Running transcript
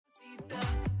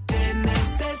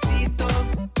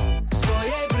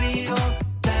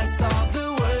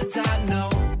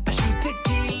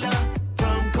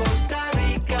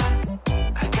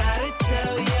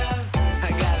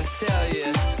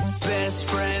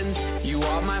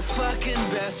all my fucking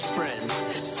best friends.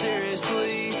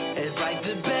 Seriously, it's like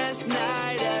the best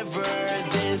night ever.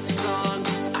 This song,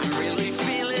 I'm really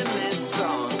feeling this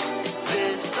song.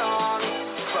 This song,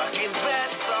 fucking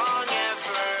best song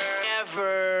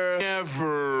ever,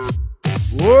 ever.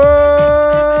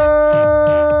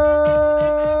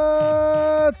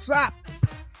 What's up?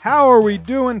 How are we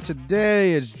doing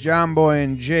today? It's John Boy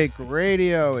and Jake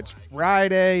Radio. It's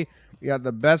Friday. We got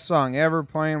the best song ever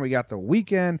playing. We got the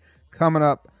weekend coming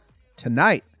up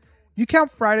tonight. You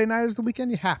count Friday night as the weekend?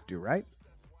 You have to, right?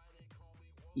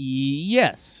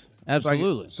 Yes,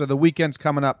 absolutely. So the weekend's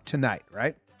coming up tonight,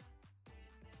 right?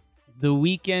 The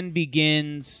weekend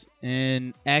begins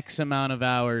in X amount of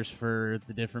hours for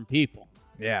the different people.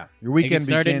 Yeah. Your weekend It can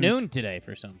start begins at noon today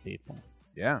for some people.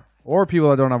 Yeah. Or people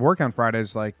that don't have work on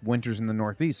Fridays, like winters in the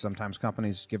Northeast. Sometimes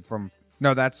companies give from...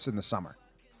 No, that's in the summer.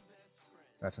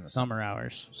 That's in the Summer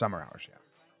hours. Summer hours, yeah.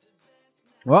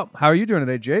 Well, how are you doing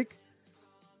today, Jake?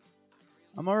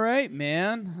 I'm all right,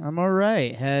 man. I'm all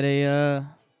right. Had a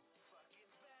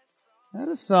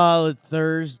solid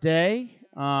Thursday.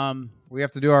 We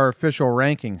have to do our official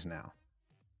rankings now.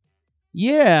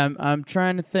 Yeah, I'm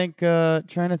trying to think of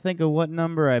what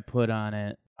number I put on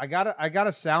it. I got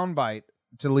a soundbite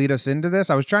to lead us into this.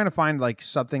 I was trying to find like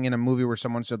something in a movie where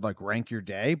someone said like rank your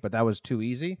day, but that was too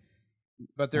easy.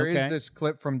 But there is this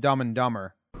clip from Dumb and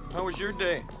Dumber. How was your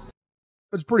day?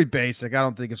 It's pretty basic. I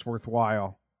don't think it's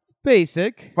worthwhile. It's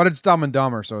basic, But it's Dumb and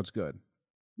Dumber, so it's good.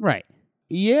 right?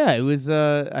 Yeah, it was.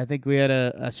 I think we had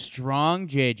a strong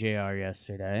JJR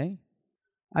yesterday.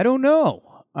 I don't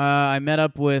know. I met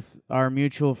up with our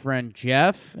mutual friend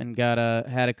Jeff and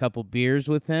had a couple beers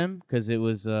with him because it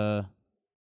was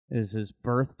his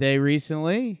birthday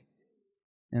recently,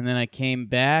 and then I came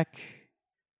back,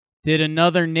 did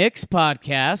another Knicks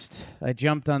podcast. I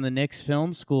jumped on the Knicks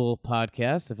Film School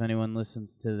podcast. If anyone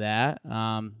listens to that,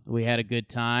 we had a good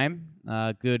time.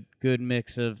 Good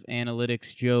mix of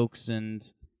analytics jokes and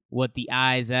what the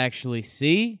eyes actually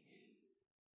see.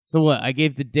 So what? I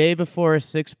gave the day before a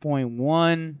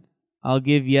 6.1. I'll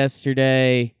give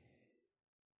yesterday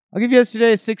a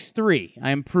 6.3. I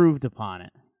improved upon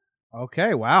it.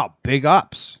 Okay, wow. Big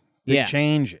ups. Big Yeah.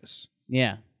 changes.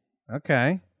 Yeah.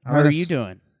 Okay. How are you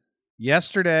doing?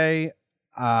 Yesterday,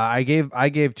 I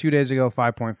gave 2 days ago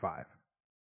 5.5.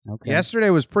 Okay. Yesterday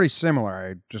was pretty similar.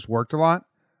 I just worked a lot.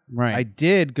 Right. I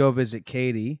did go visit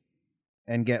Katie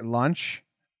and get lunch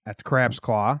at the Crab's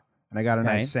Claw, and I got a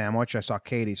nice sandwich. I saw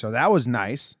Katie, so that was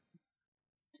nice.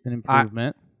 It's an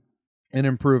improvement. An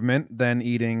improvement than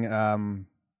eating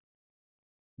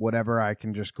whatever I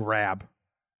can just grab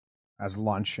as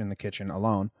lunch in the kitchen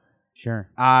alone. Sure.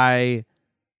 I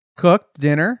cooked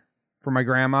dinner for my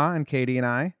grandma and Katie and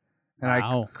I. And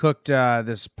Wow. I cooked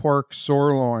this pork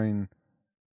sirloin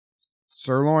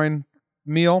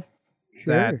meal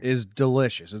that is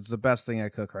delicious. It's the best thing I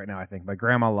cook right now, I think. My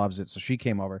grandma loves it, so she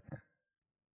came over.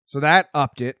 So that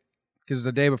upped it, because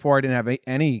the day before I didn't have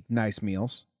any nice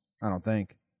meals, I don't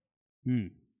think.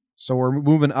 So we're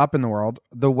moving up in the world.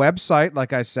 The website,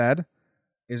 like I said,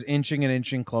 is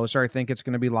inching closer. I think it's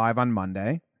going to be live on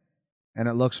Monday. And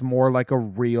it looks more like a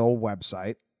real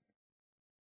website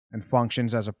and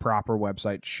functions as a proper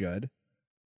website should.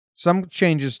 Some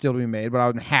changes still to be made, but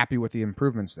I'm happy with the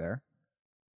improvements there.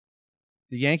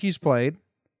 The Yankees played,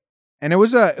 and it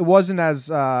wasn't as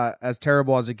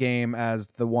terrible as a game as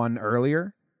the one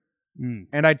earlier.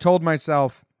 And I told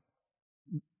myself,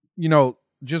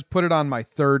 just put it on my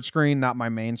third screen, not my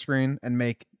main screen, and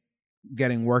make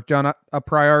getting work done a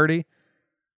priority.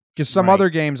 Because some other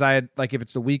games I had, like if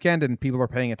it's the weekend and people are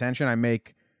paying attention, I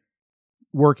make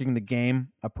working the game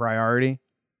a priority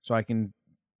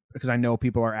because I know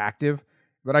people are active.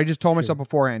 But I just told myself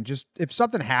beforehand, just if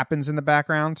something happens in the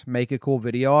background, make a cool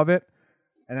video of it.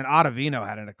 And then Ottavino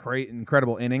had an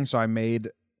incredible inning, so I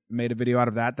made a video out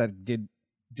of that did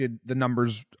the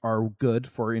numbers are good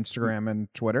for Instagram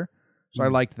and Twitter. So I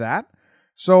liked that.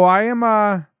 So I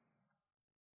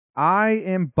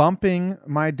am bumping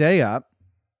my day up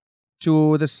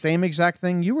to the same exact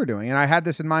thing you were doing. And I had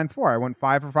this in mind before. I went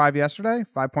 5 for 5 yesterday,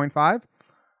 5.5.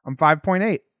 I'm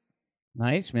 5.8.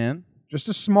 Nice, man. Just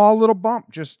a small little bump.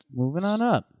 Just moving on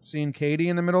up. Seeing Katie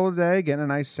in the middle of the day, getting a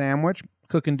nice sandwich,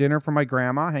 cooking dinner for my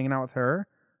grandma, hanging out with her.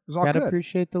 It was all good. Gotta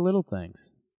appreciate the little things.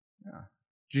 Yeah.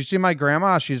 Did you see my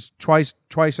grandma? She's twice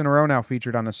in a row now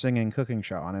featured on the singing cooking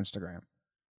show on Instagram.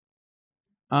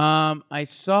 I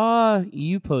saw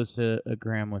you post a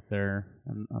gram with her.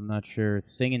 I'm not sure.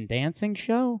 Singing dancing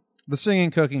show? The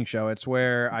singing cooking show. It's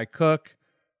where I cook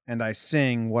and I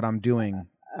sing what I'm doing.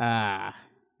 I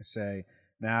say,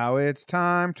 now it's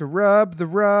time to rub the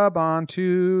rub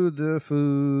onto the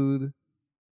food.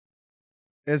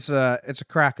 It's a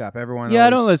crack up. I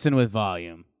don't listen with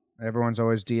volume. Everyone's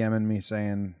always DMing me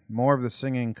saying more of the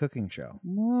singing cooking show.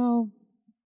 Well,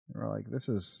 we're like, this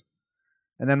is.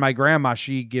 And then my grandma,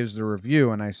 she gives the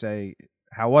review, and I say,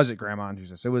 "How was it, Grandma?" And she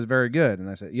says, "It was very good." And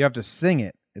I said, "You have to sing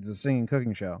it. It's a singing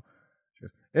cooking show." She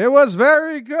goes, "It was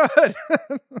very good."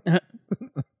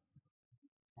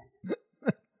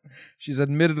 She's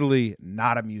admittedly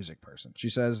not a music person. She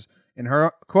says in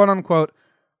her quote unquote,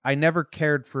 "I never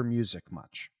cared for music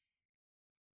much."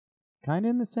 Kind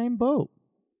of in the same boat.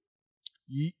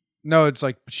 No, it's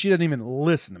like she doesn't even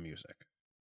listen to music.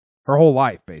 Her whole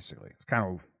life, basically. It's kind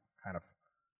of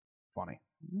funny.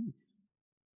 Nice.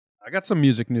 I got some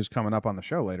music news coming up on the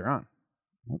show later on.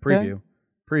 Okay.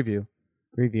 Preview.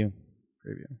 You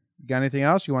Got anything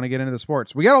else? You want to get into the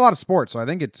sports? We got a lot of sports, so I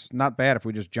think it's not bad if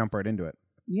we just jump right into it.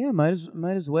 Yeah,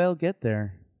 might as well get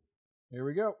there. Here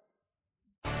we go.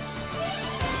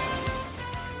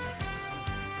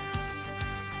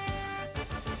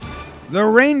 The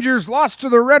Rangers lost to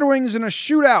the Red Wings in a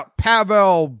shootout.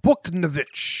 Pavel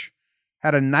Buchnevich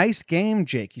had a nice game,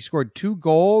 Jake. He scored 2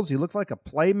 goals. He looked like a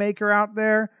playmaker out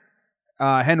there.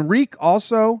 Henrique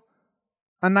also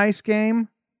a nice game.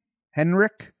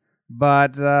 Henrik.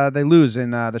 But they lose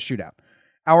in the shootout.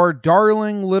 Our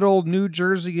darling little New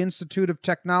Jersey Institute of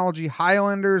Technology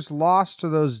Highlanders lost to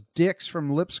those dicks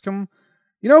from Lipscomb.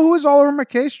 You know who is all over my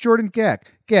case? Jordan Gag.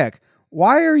 Gag,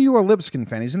 why are you a Lipscomb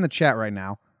fan? He's in the chat right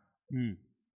now.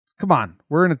 Come on.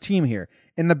 We're in a team here.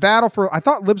 In the battle for... I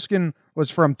thought Lipscomb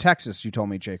was from Texas, you told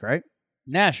me, Jake, right?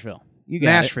 Nashville. You got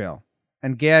Nashville.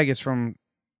 And Gag is from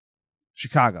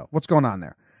Chicago. What's going on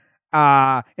there?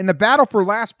 In the battle for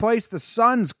last place, the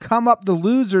Suns come up the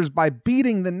losers by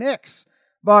beating the Knicks.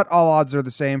 But all odds are the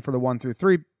same for the 1 through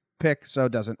 3 pick, so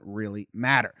it doesn't really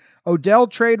matter. Odell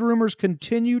trade rumors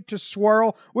continue to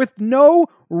swirl with no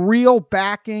real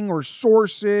backing or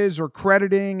sources or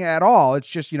crediting at all. It's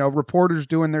just, reporters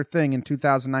doing their thing in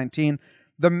 2019.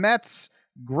 The Mets'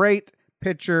 great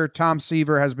pitcher Tom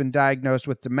Seaver has been diagnosed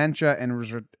with dementia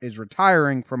and is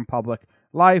retiring from public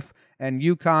life. And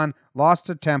UConn lost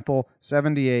to Temple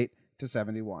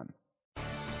 78-71.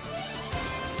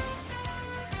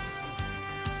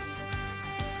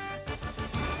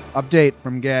 Update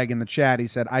from Gag in the chat. He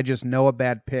said, "I just know a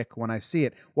bad pick when I see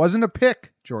it." Wasn't a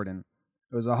pick, Jordan.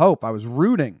 It was a hope. I was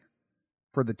rooting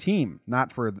for the team,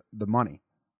 not for the money.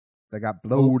 They got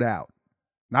blowed out.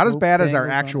 Not as bad as our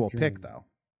actual pick, though,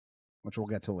 which we'll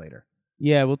get to later.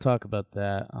 Yeah, we'll talk about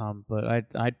that. But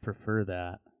I'd prefer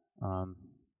that.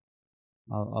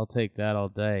 I'll take that all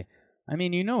day. I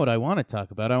mean, you know what I want to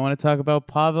talk about? I want to talk about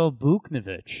Pavel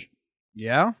Buchnevich.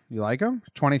 Yeah, you like him?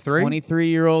 23,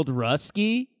 23-year-old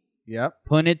Rusky. Yep,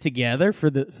 putting it together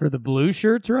for the blue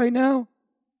shirts right now.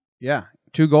 Yeah,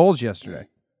 2 goals yesterday.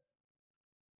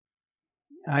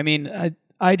 I mean,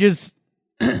 I just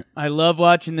I love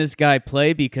watching this guy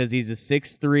play because he's a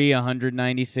 6'3",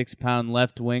 196-pound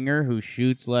left winger who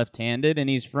shoots left-handed, and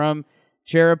he's from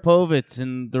Cherepovets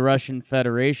in the Russian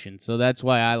Federation, so that's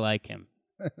why I like him.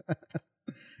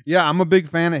 Yeah, I'm a big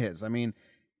fan of his. I mean,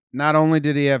 not only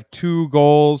did he have 2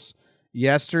 goals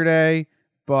yesterday,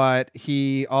 but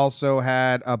he also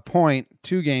had a point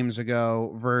 2 games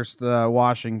ago versus the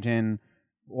Washington's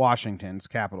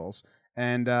Capitals.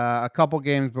 And a couple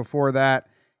games before that,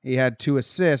 he had 2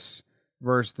 assists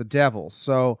versus the Devils.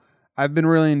 So I've been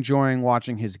really enjoying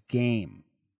watching his game.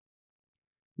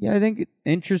 Yeah, I think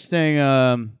interesting.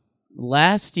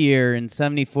 Last year in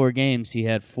 74 games, he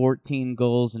had 14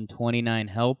 goals and 29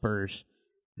 helpers.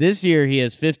 This year, he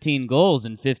has 15 goals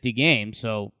in 50 games,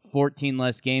 so 14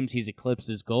 less games, he's eclipsed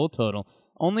his goal total.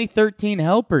 Only 13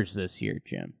 helpers this year,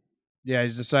 Jim. Yeah,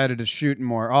 he's decided to shoot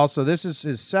more. Also, this is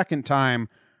his second time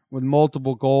with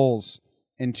multiple goals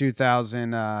in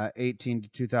 2018 to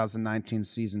 2019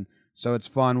 season, so it's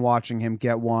fun watching him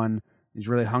get one. He's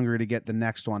really hungry to get the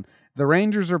next one. The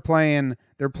Rangers are playing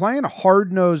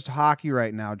hard-nosed hockey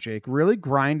right now, Jake. Really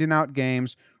grinding out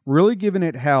games, really giving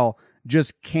it hell.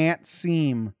 Just can't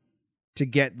seem to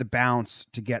get the bounce,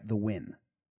 to get the win.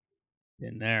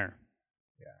 Been there.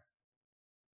 Yeah.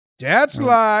 That's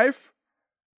life.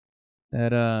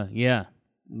 That, yeah.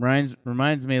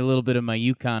 Reminds me a little bit of my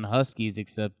UConn Huskies,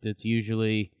 except it's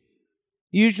usually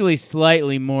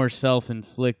slightly more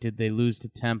self-inflicted. They lose to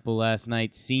Temple last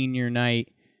night, senior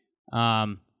night.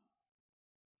 But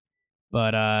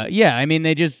yeah, I mean,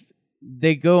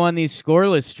 they go on these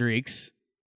scoreless streaks,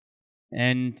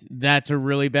 and that's a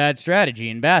really bad strategy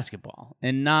in basketball.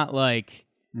 And not like,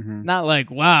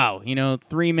 wow,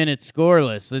 3 minutes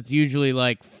scoreless. It's usually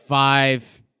like 5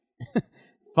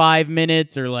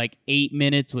 minutes or like 8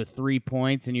 minutes with 3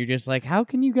 points, and you're just like, how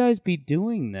can you guys be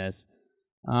doing this?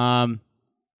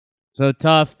 So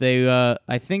tough. They,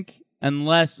 I think,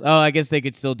 I guess they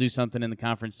could still do something in the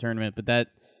conference tournament, but that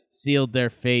sealed their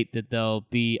fate that they'll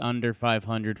be under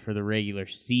 500 for the regular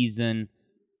season.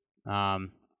 So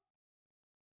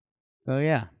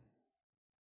yeah.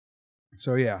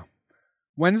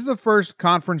 When's the first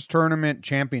conference tournament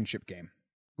championship game?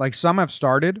 Like, some have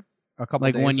started a couple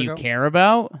days ago. Like one you care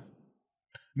about?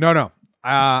 No.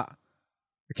 I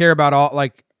care about all,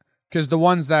 like, because the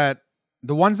ones that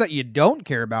you don't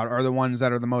care about are the ones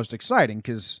that are the most exciting,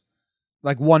 because,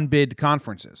 like, one bid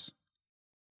conferences.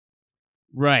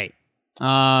 Right.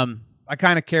 I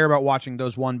kind of care about watching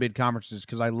those one bid conferences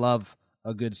because I love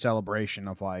a good celebration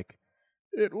of, like,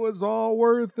 it was all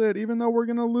worth it. Even though we're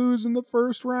going to lose in the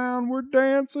first round, we're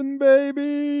dancing,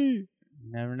 baby.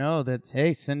 You never know. That's,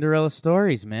 hey, Cinderella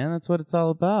stories, man. That's what it's all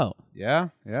about. Yeah.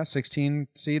 16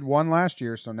 seed won last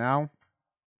year, so now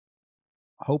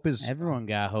hope is... Everyone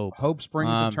got hope. Hope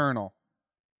springs eternal.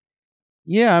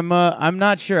 Yeah, I'm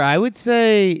not sure. I would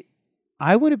say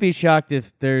I wouldn't be shocked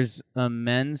if there's a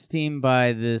men's team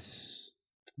by this.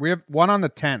 We have one on the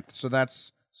 10th, so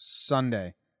that's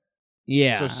Sunday.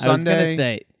 Yeah, so Sunday, I was going to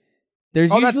say.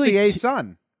 There's usually that's the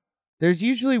A-Sun. There's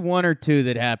usually one or two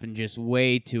that happen just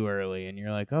way too early, and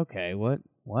you're like, okay, what?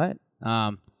 But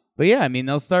yeah, I mean,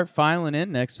 they'll start filing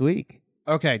in next week.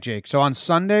 Okay, Jake. So on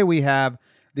Sunday, we have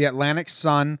the Atlantic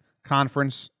Sun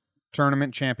Conference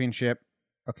Tournament Championship,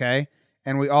 okay?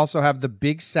 And we also have the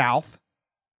Big South.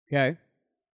 Okay.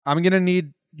 I'm going to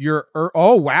need your...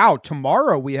 Oh, wow.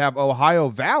 Tomorrow we have Ohio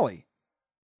Valley.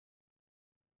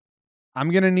 I'm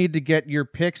going to need to get your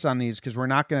picks on these because we're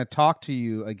not going to talk to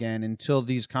you again until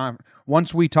these...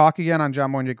 Once we talk again on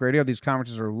John Boy and Jake Radio, these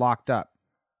conferences are locked up.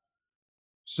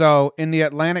 So in the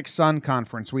Atlantic Sun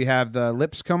Conference, we have the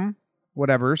Lipscomb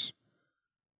whatevers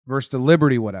versus the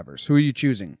Liberty whatevers. Who are you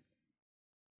choosing?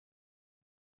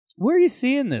 Where are you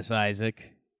seeing this, Isaac?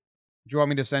 Do you want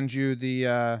me to send you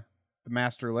the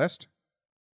master list?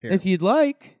 Here. If you'd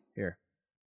like. Here.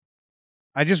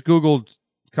 I just Googled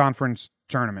conference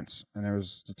tournaments, and there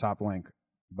was the top link.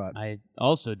 But I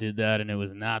also did that, and it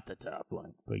was not the top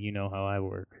link, but you know how I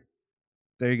work.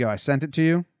 There you go. I sent it to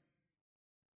you.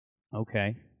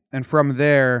 Okay. And from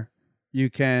there, you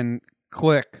can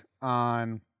click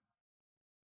on...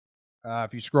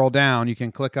 if you scroll down, you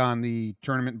can click on the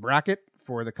tournament bracket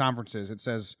for the conferences. It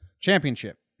says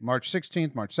Championship, March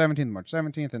 16th, March 17th, March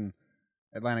 17th, and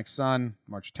Atlantic Sun,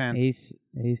 March 10th.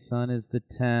 A-Sun is the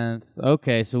 10th.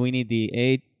 Okay, so we need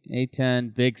the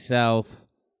A10, Big South,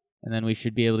 and then we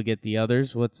should be able to get the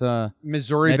others. What's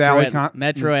Missouri Valley...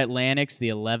 Metro Atlantic's the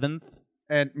 11th?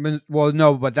 Well,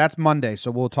 no, but that's Monday,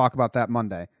 so we'll talk about that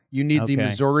Monday. You need the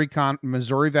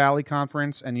Missouri Valley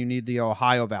Conference, and you need the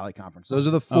Ohio Valley Conference. Those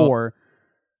are the four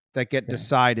that get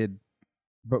decided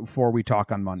before we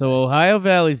talk on Monday. So Ohio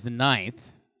Valley's the 9th.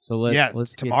 So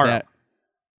let's tomorrow. Get that.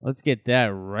 Let's get that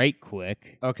right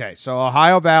quick. Okay, so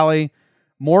Ohio Valley,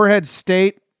 Morehead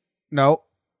State. No,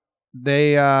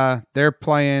 they're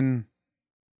playing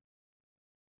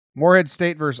Morehead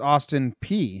State versus Austin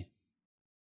P.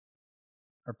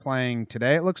 Are playing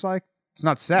today. It looks like it's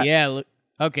not set. Yeah. Look.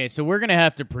 Okay, so we're gonna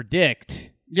have to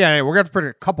predict. Yeah, we're gonna have to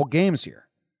predict a couple games here.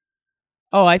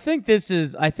 Oh, I think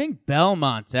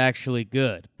Belmont's actually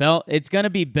good. It's gonna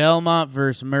be Belmont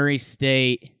versus Murray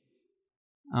State.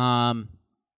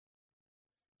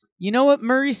 You know what?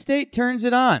 Murray State turns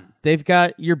it on. They've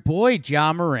got your boy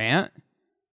Ja Morant,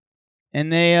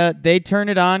 and they turn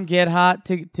it on, get hot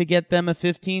to get them a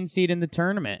 15 seed in the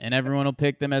tournament, and everyone will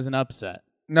pick them as an upset.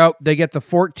 Nope, they get the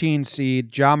 14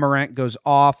 seed. Ja Morant goes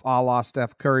off a la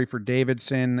Steph Curry for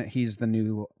Davidson. He's the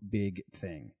new big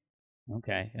thing.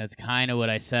 Okay, that's kind of what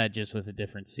I said, just with a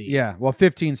different seed. Yeah, well,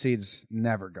 15 seeds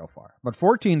never go far, but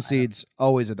 14 seeds,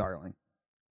 always a darling.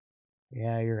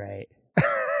 Yeah, you're right.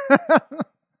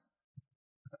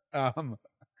 All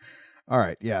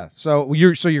right, yeah. So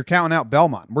you're counting out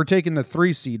Belmont. We're taking the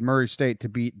 3 seed Murray State to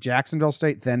beat Jacksonville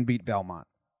State, then beat Belmont.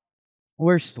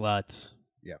 We're sluts.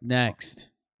 Yeah.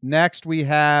 Next we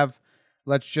have,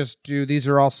 let's just do, these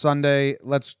are all Sunday.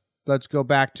 Let's go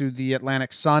back to the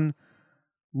Atlantic Sun.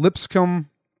 Lipscomb,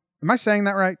 am I saying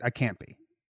that right? I can't be.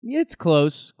 It's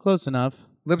close enough.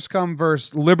 Lipscomb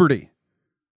versus Liberty.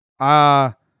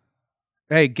 Hey,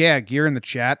 Gag, you're in the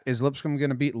chat. Is Lipscomb going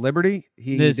to beat Liberty?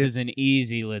 This is an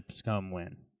easy Lipscomb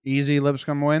win. Easy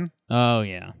Lipscomb win? Oh,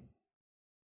 yeah.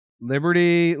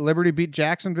 Liberty beat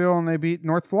Jacksonville, and they beat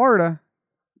North Florida.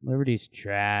 Liberty's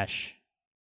trash.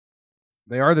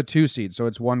 They are the 2 seed, so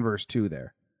it's 1 versus 2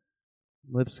 there.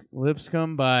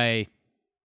 Lipscomb by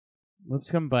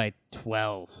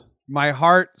 12. My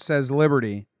heart says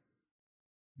Liberty,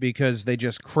 because they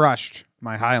just crushed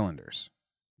my Highlanders.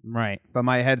 Right. But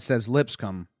my head says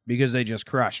Lipscomb because they just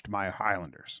crushed my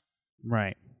Highlanders.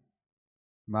 Right.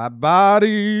 My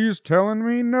body's telling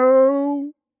me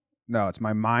no. No, it's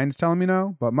my mind's telling me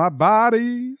no, but my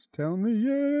body's telling me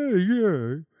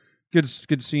yeah.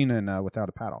 Good scene in Without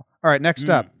a Paddle. All right, next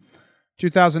up,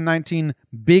 2019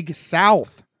 Big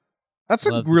South. That's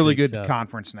a really good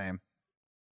conference name.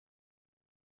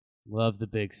 Love the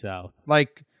Big South.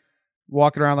 Like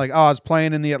walking around like, oh, I was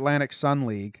playing in the Atlantic Sun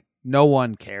League. No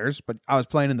one cares, but I was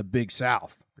playing in the Big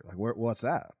South. You're like, what's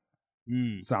that?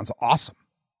 Sounds awesome.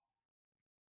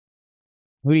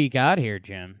 Who do you got here,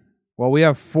 Jim? Well,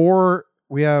 it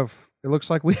looks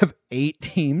like we have 8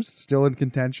 teams still in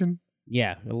contention.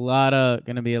 Yeah,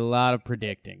 gonna be a lot of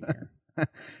predicting here.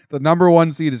 The number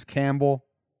 1 seed is Campbell.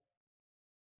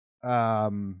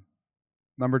 Number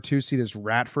 2 seed is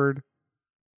Radford.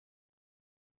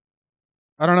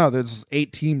 I don't know. There's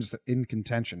 8 teams in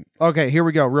contention. Okay, here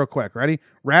we go. Real quick. Ready?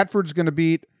 Radford's going to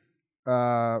beat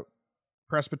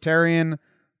Presbyterian.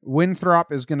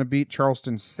 Winthrop is going to beat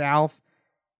Charleston South.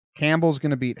 Campbell's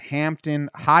going to beat Hampton.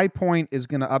 High Point is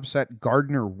going to upset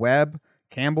Gardner Webb.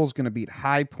 Campbell's going to beat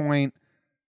High Point.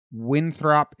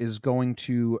 Winthrop is going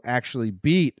to actually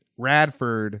beat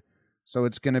Radford. So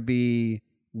it's going to be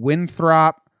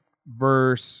Winthrop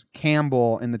versus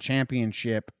Campbell in the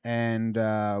championship, and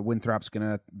Winthrop's going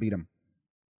to beat him.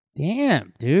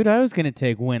 Damn, dude. I was going to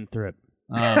take Winthrop.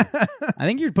 I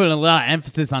think you're putting a lot of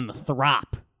emphasis on the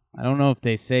throp. I don't know if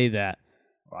they say that.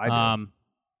 Well, I do.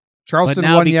 Charleston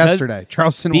won yesterday.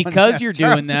 Because you're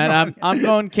doing that, I'm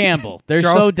going Campbell. They're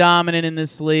so dominant in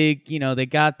this league. You know, they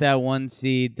got that 1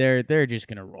 seed. They're just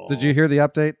going to roll. Did you hear the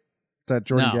update that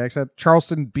Jordan Gagg said?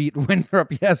 Charleston beat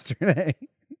Winthrop yesterday.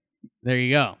 There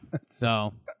you go.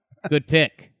 So, it's a good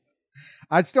pick.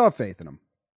 I'd still have faith in them.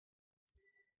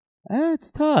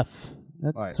 It's tough.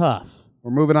 That's tough.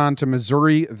 We're moving on to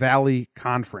Missouri Valley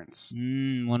Conference.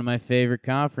 One of my favorite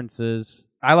conferences.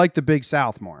 I like the Big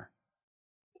South more.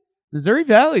 Missouri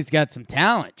Valley's got some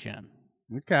talent, Jim.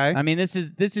 Okay. I mean, this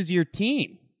is your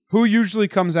team. Who usually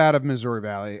comes out of Missouri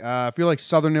Valley? I feel like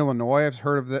Southern Illinois. I've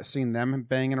heard of that, seen them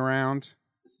banging around.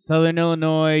 Southern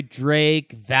Illinois,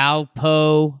 Drake,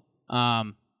 Valpo.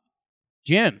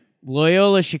 Jim,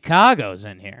 Loyola Chicago's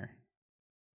in here.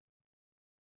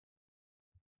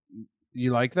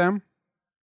 You like them?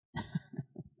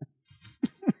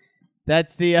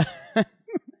 That's the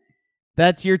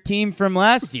that's your team from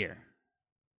last year.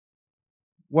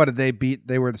 What did they beat?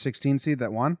 They were the 16 seed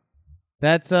that won?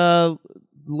 That's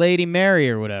Lady Mary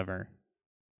or whatever.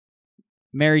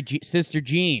 Sister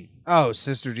Jean. Oh,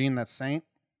 Sister Jean, that's Saint?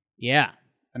 Yeah.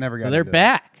 I never got. So they're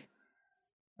back.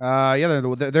 Yeah,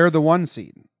 they're the 1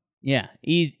 seed. Yeah,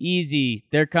 easy.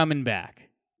 They're coming back.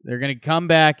 They're going to come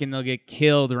back and they'll get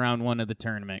killed round 1 of the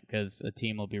tournament because a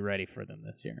team will be ready for them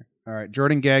this year. All right,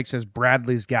 Jordan Gagg says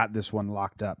Bradley's got this one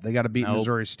locked up. They got to beat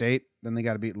Missouri State, then they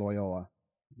got to beat Loyola.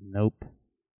 Nope.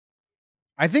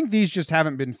 I think these just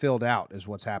haven't been filled out is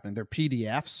what's happening. They're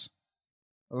PDFs.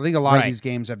 I think a lot of these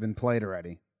games have been played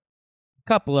already. A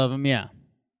couple of them, yeah.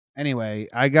 Anyway,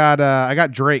 I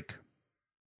got Drake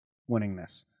winning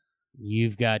this.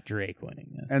 You've got Drake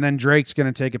winning this. And then Drake's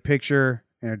going to take a picture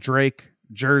in a Drake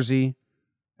jersey,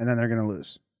 and then they're going to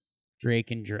lose.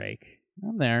 Drake and Drake.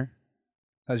 I'm there.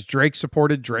 Has Drake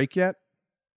supported Drake yet?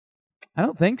 I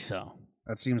don't think so.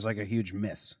 That seems like a huge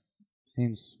miss.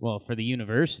 Seems, well, for the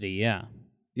university, yeah.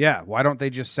 Yeah, why don't they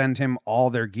just send him all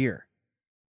their gear?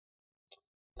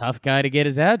 Tough guy to get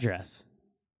his address.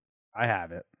 I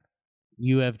have it.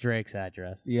 You have Drake's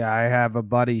address. Yeah, I have a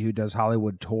buddy who does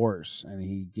Hollywood tours, and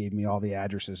he gave me all the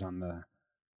addresses on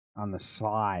the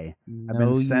sly. No, I've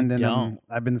been sending you don't.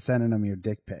 I've been sending him your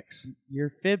dick pics.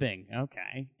 You're fibbing.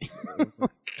 Okay.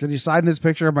 Can you sign this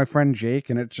picture of my friend Jake,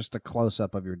 and it's just a close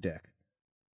up of your dick?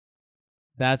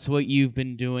 That's what you've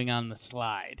been doing on the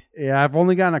slide. Yeah, I've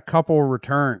only gotten a couple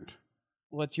returned.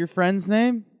 What's your friend's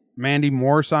name? Mandy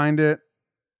Moore signed it.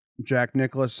 Jack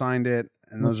Nicholas signed it.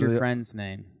 And What's those your are friend's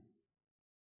name?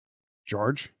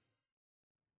 George.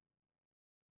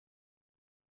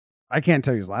 I can't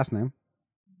tell you his last name.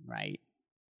 Right.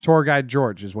 Tour Guide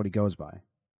George is what he goes by.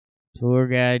 Tour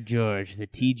Guide George, the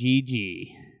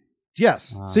TGG.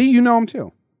 Yes. See, you know him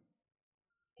too.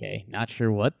 Okay, not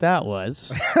sure what that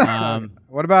was.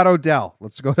 What about Odell?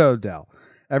 Let's go to Odell.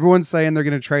 Everyone's saying they're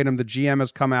going to trade him. The GM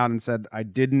has come out and said, I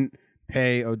didn't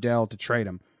pay Odell to trade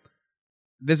him.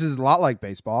 This is a lot like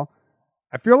baseball.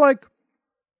 I feel like,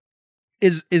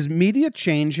 is media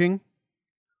changing,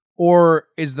 or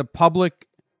is the public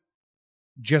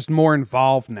just more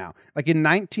involved now? Like in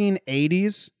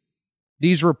 1980s,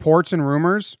 these reports and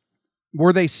rumors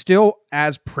were they still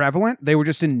as prevalent? They were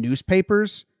just in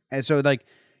newspapers. And so like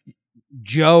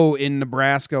Joe in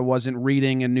Nebraska wasn't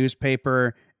reading a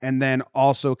newspaper and then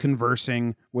also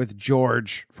conversing with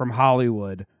George from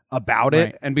Hollywood about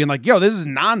it and being like, yo, this is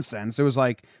nonsense. It was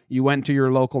like you went to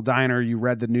your local diner, you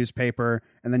read the newspaper,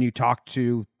 and then you talked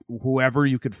to whoever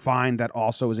you could find that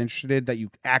also was interested that you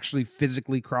actually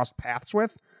physically crossed paths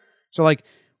with. So like,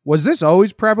 was this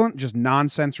always prevalent, just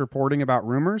nonsense reporting about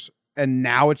rumors? And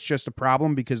now it's just a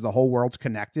problem because the whole world's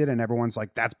connected and everyone's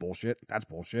like, that's bullshit. That's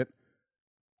bullshit.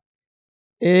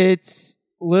 It's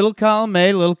little column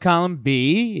A, little column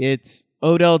B. It's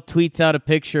Odell tweets out a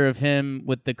picture of him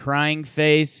with the crying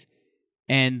face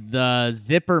and the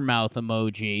zipper mouth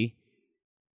emoji,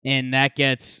 and that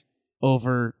gets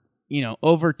over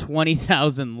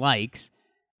 20,000 likes.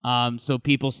 So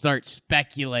people start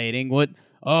speculating, what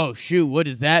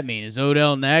does that mean? Is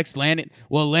Odell next?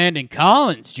 Landon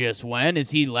Collins just went. Is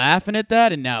he laughing at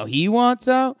that and now he wants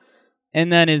out?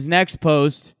 And then his next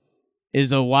post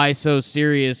is a Why So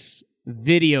Serious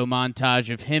video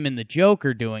montage of him and the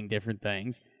Joker doing different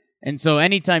things. And so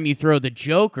anytime you throw the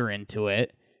Joker into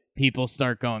it, people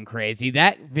start going crazy.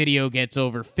 That video gets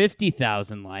over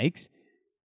 50,000 likes.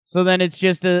 So then it's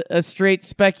just a straight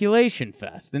speculation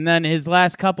fest. And then his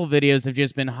last couple videos have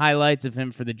just been highlights of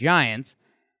him for the Giants.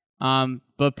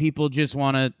 But people just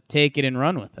want to take it and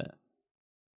run with it.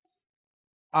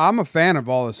 I'm a fan of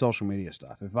all the social media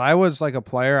stuff. If I was like a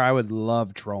player, I would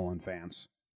love trolling fans.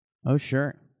 Oh,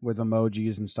 sure. With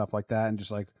emojis and stuff like that. And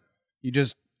just like,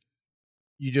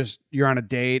 you're on a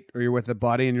date or you're with a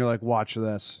buddy and you're like, watch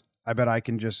this. I bet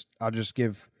I'll just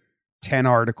give 10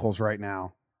 articles right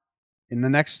now. In the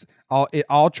next,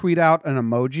 I'll tweet out an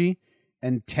emoji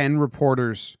and 10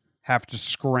 reporters have to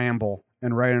scramble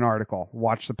and write an article.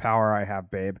 Watch the power I have,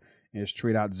 babe. You just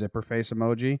tweet out zipper face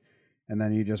emoji, and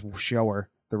then you just show her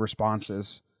the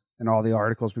responses and all the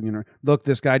articles. Look,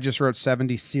 this guy just wrote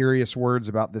 70 serious words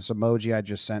about this emoji I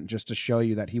just sent just to show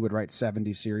you that he would write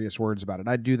 70 serious words about it.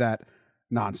 I'd do that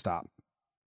nonstop.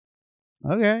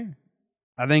 Okay.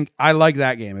 I think I like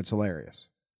that game. It's hilarious.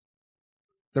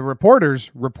 The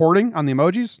reporters reporting on the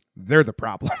emojis, they're the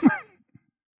problem.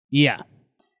 Yeah.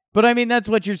 But, I mean, that's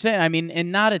what you're saying. I mean,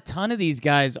 and not a ton of these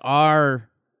guys are,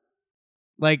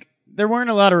 like, there weren't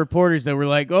a lot of reporters that were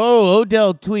like, oh,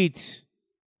 Odell tweets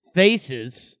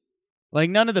faces. Like,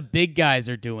 none of the big guys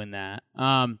are doing that.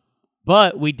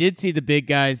 But we did see the big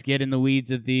guys get in the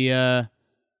weeds of the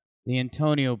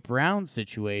Antonio Brown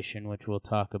situation, which we'll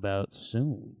talk about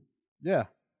soon. Yeah.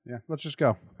 Let's just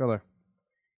go. Go there.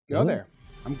 Go there.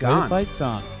 I'm gone. Fight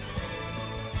song.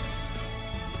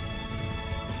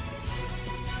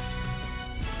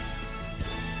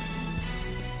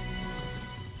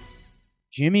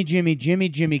 Jimmy,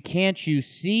 can't you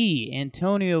see?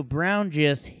 Antonio Brown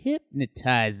just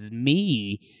hypnotizes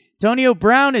me. Antonio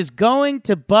Brown is going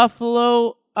to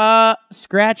Buffalo.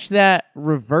 Scratch that,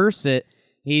 reverse it.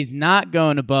 He's not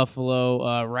going to Buffalo.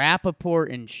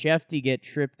 Rappaport and Shefty get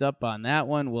tripped up on that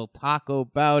one. We'll talk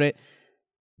about it.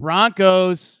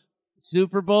 Broncos,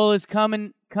 Super Bowl is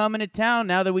coming to town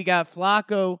now that we got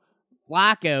Flacco,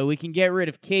 we can get rid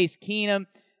of Case Keenum.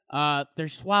 They're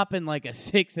swapping like a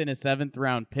 6th and a 7th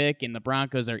round pick, and the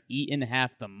Broncos are eating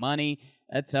half the money.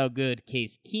 That's how good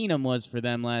Case Keenum was for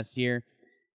them last year.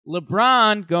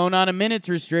 LeBron going on a minutes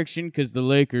restriction because the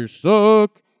Lakers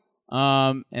suck.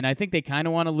 And I think they kind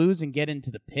of want to lose and get into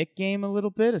the pick game a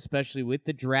little bit, especially with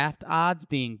the draft odds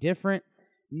being different.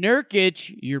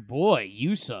 Nurkic, your boy,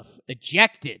 Yusuf,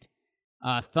 ejected.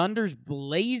 Thunder's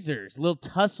Blazers, little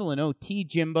tussle in OT,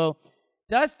 Jimbo.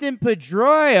 Dustin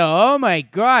Pedroia, oh my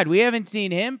God, we haven't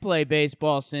seen him play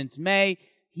baseball since May.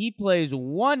 He plays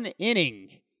 1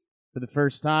 inning for the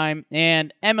first time.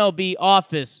 And MLB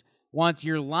Office wants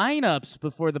your lineups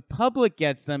before the public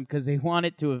gets them because they want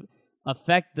it to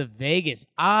affect the Vegas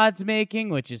odds making,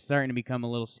 which is starting to become a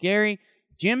little scary.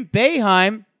 Jim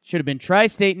Boeheim, should have been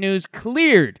Tri-State News,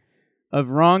 cleared of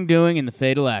wrongdoing in the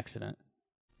fatal accident.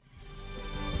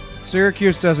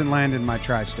 Syracuse doesn't land in my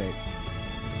Tri-State.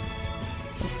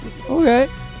 Okay.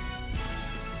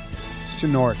 It's too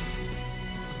north.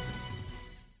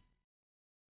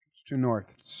 It's too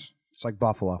north. It's like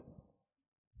Buffalo.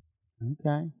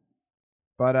 Okay.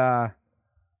 But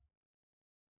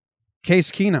Case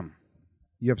Keenum,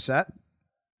 you upset?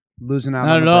 Losing out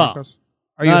on the Broncos?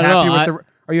 Are you happy with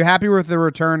Are you happy with the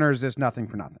return, or is this nothing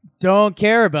for nothing? Don't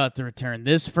care about the return.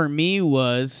 This, for me,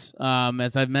 was,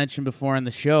 as I've mentioned before on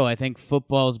the show, I think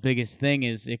football's biggest thing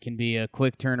is it can be a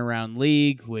quick turnaround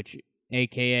league, which,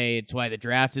 a.k.a. it's why the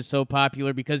draft is so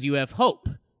popular, because you have hope.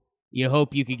 You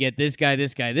hope you could get this guy,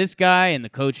 and the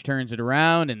coach turns it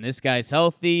around, and this guy's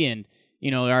healthy, and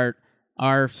our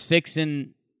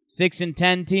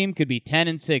 6-10 team could be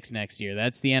 10-6 next year.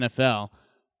 That's the NFL.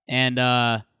 And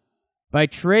by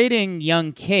trading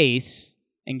young Case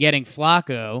and getting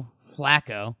Flacco,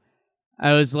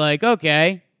 I was like,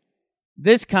 okay,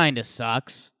 this kind of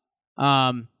sucks.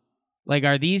 Are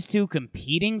these two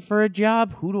competing for a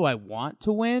job? Who do I want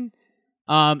to win?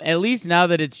 At least now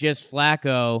that it's just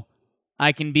Flacco,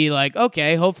 I can be like,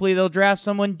 okay, hopefully they'll draft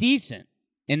someone decent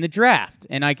in the draft.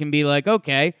 And I can be like,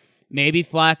 okay, maybe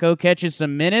Flacco catches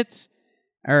some minutes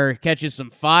or catches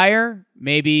some fire.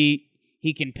 Maybe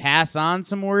he can pass on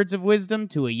some words of wisdom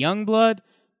to a young blood.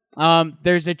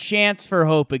 There's a chance for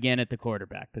hope again at the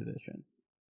quarterback position.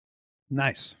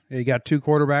 Nice. Yeah, you got 2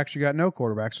 quarterbacks, you got no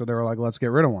quarterbacks, so they were like, let's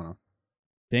get rid of one of them.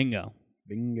 Bingo.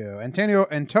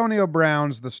 Antonio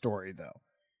Brown's the story, though.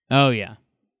 Oh, yeah.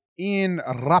 Ian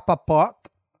Rappaport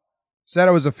said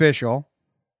it was official.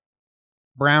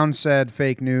 Brown said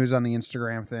fake news on the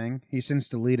Instagram thing. He since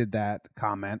deleted that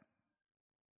comment.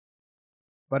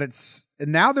 But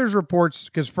now there's reports,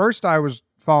 because first I was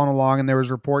following along and there was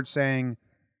reports saying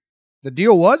the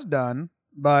deal was done,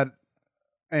 but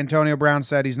Antonio Brown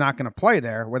said he's not going to play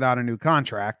there without a new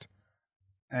contract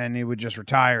and he would just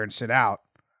retire and sit out.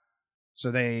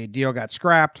 So the deal got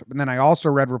scrapped. But then I also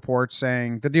read reports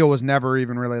saying the deal was never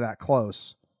even really that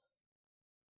close.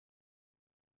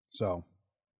 So.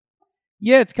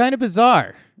 Yeah, it's kind of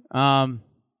bizarre. I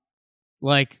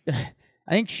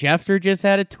think Schefter just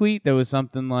had a tweet that was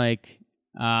something like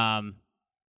the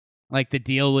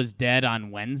deal was dead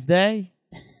on Wednesday.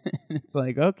 It's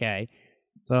like, okay,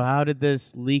 so how did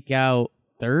this leak out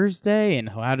Thursday, and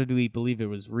how did we believe it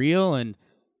was real? And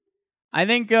I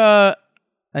think I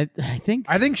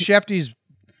think Shefty's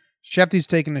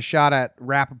taking a shot at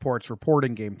Rappaport's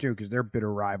reporting game too, because they're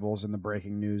bitter rivals in the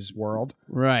breaking news world,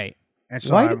 right? And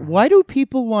so why do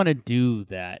people want to do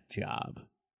that job?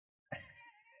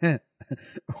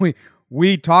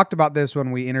 We talked about this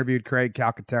when we interviewed Craig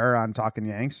Calcaterra on Talking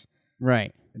Yanks,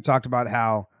 right? And talked about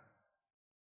how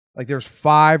there's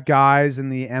 5 guys in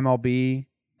the MLB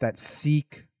that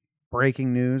seek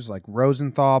breaking news, like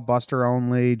Rosenthal, Buster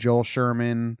Olney, Joel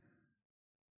Sherman.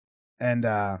 And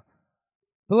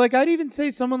but I'd even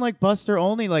say someone like Buster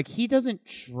Olney, he doesn't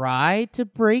try to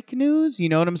break news. You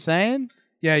know what I'm saying?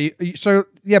 Yeah.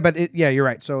 You're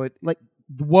right. So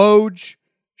Woj,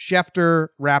 Schefter,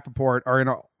 Rappaport are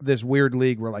in this weird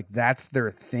league where that's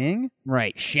their thing,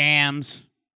 right? Shams,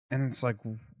 and it's like,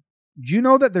 do you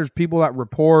know that there's people that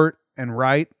report and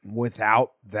write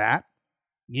without that?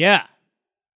 Yeah,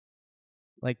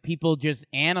 people just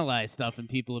analyze stuff and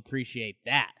people appreciate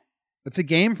that. It's a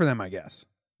game for them, I guess.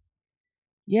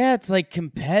 Yeah, it's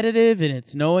competitive and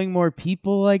it's knowing more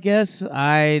people, I guess.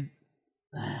 I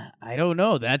don't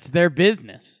know. That's their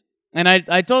business. And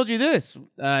I told you this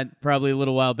probably a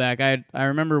little while back. I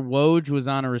remember Woj was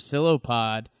on a Russillo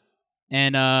pod,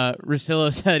 and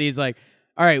Russillo said, he's like,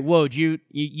 all right, Woj,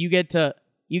 you get to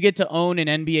own an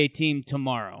NBA team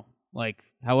tomorrow.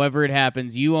 However it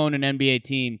happens, you own an NBA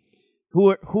team.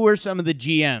 Who are some of the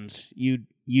GMs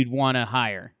you'd want to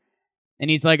hire? And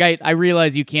he's like, I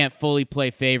realize you can't fully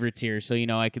play favorites here, so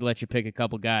I could let you pick a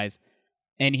couple guys.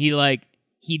 And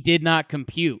he did not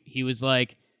compute. He was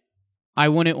like, I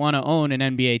wouldn't want to own an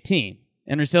NBA team.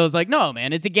 And Russillo's like, no,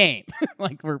 man, it's a game.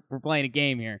 We're playing a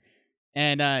game here.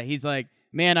 And he's like,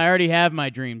 man, I already have my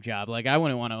dream job. I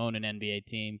wouldn't want to own an NBA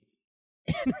team.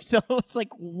 And Russillo's like,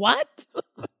 what?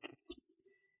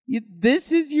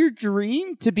 This is your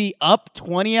dream, to be up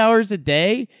 20 hours a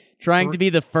day trying to be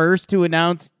the first to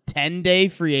announce 10-day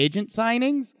free agent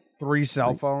signings? 3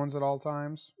 cell phones at all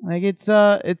times? It's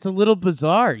a little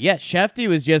bizarre. Yeah, Shefty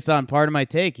was just on Part of My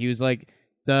Take. He was like,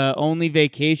 the only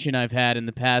vacation I've had in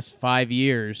the past 5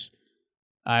 years,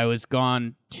 I was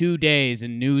gone 2 days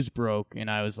and news broke, and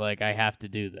I was like, I have to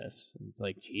do this. And it's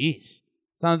like, geez,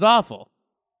 sounds awful.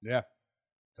 Yeah, it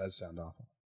does sound awful.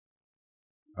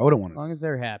 I wouldn't want it. As long as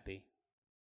they're happy.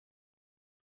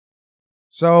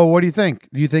 So what do you think?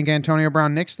 Do you think Antonio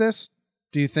Brown nixed this?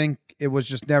 Do you think it was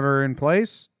just never in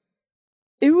place?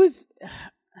 It was,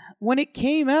 when it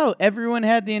came out, everyone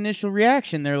had the initial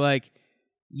reaction. They're like,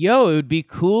 yo, it would be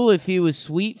cool if he was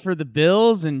sweet for the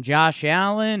Bills and Josh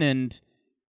Allen and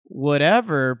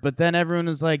whatever. But then everyone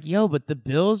was like, yo, but the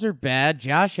Bills are bad.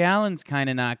 Josh Allen's kind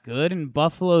of not good. And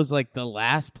Buffalo's the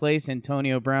last place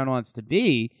Antonio Brown wants to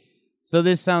be. So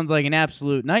this sounds like an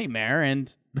absolute nightmare.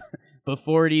 And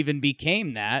before it even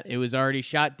became that, it was already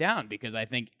shot down because I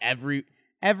think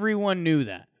everyone knew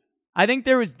that. I think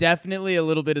there was definitely a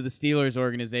little bit of the Steelers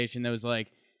organization that was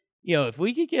like, yo, if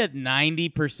we could get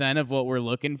 90% of what we're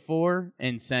looking for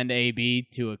and send AB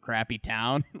to a crappy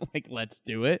town, let's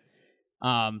do it.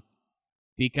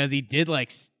 because he did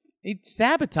he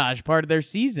sabotaged part of their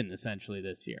season essentially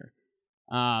this year.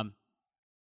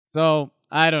 So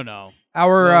I don't know.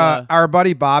 Our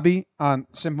buddy Bobby on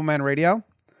Simple Man Radio,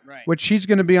 right? Which he's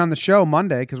going to be on the show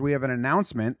Monday because we have an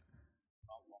announcement.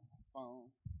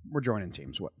 We're joining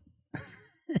teams. What?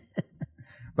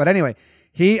 But anyway,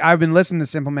 I've been listening to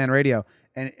Simple Man Radio,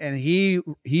 and he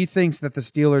thinks that the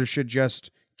Steelers should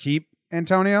just keep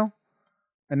Antonio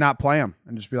and not play him,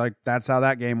 and just be like, that's how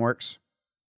that game works.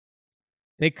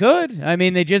 They could. I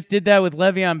mean, they just did that with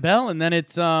Le'Veon Bell, and then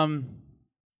it's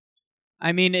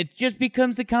I mean, it just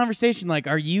becomes the conversation. Like,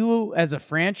 are you as a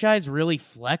franchise really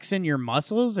flexing your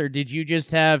muscles, or did you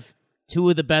just have two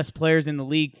of the best players in the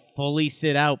league fully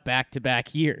sit out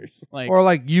back-to-back years?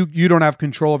 Or you don't have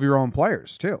control of your own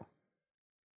players too.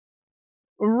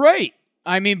 Right.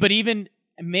 I mean, but even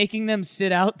making them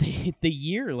sit out the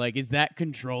year, is that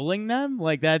controlling them?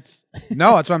 That's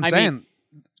no, that's what I'm saying.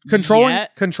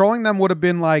 Controlling them would have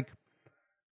been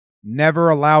never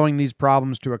allowing these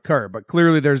problems to occur. But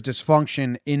clearly, there's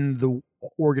dysfunction in the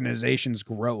organization's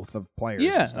growth of players.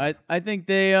 Yeah, I think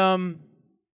they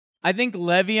I think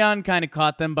Le'Veon kind of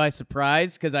caught them by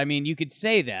surprise because, I mean, you could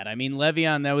say that. I mean,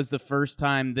 Le'Veon, that was the first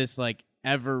time this,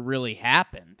 ever really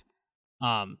happened.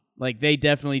 They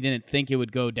definitely didn't think it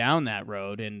would go down that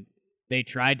road, and they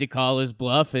tried to call his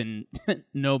bluff, and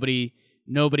nobody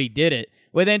did it.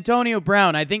 With Antonio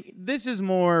Brown, I think this is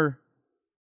more...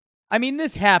 I mean,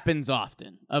 this happens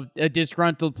often. A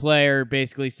disgruntled player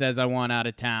basically says, I want out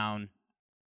of town,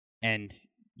 and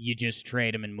you just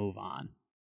trade him and move on.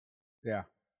 Yeah.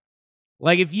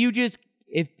 If you just...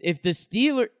 If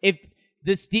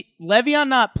Le'Veon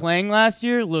not playing last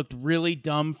year looked really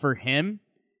dumb for him,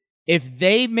 if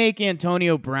they make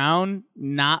Antonio Brown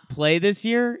not play this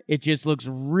year, it just looks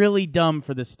really dumb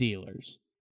for the Steelers.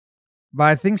 But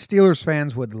I think Steelers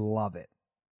fans would love it.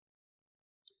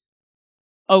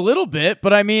 A little bit,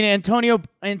 but I mean,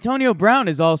 Antonio Brown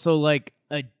is also a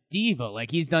diva.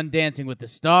 He's done Dancing with the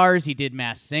Stars. He did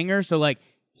Masked Singer. So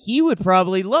he would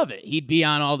probably love it. He'd be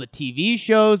on all the TV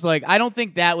shows. I don't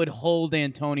think that would hold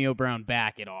Antonio Brown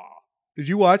back at all. Did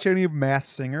you watch any of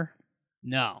Masked Singer?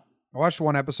 No. I watched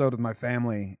one episode with my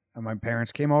family, and my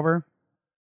parents came over.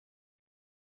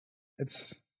 It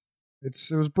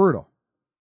was brutal.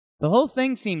 The whole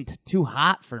thing seemed too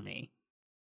hot for me.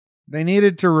 They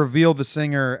needed to reveal the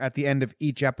singer at the end of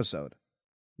each episode.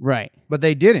 Right. But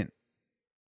they didn't.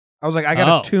 I was like, I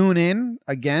got to tune in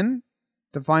again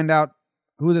to find out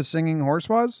who the singing horse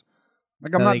was.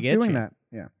 I'm not doing that.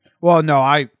 Yeah. Well, no,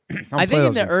 I think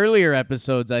in the earlier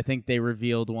episodes, I think they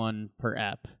revealed one per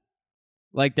ep.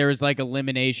 There was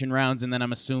elimination rounds, and then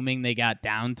I'm assuming they got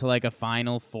down to a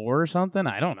final four or something.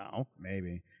 I don't know.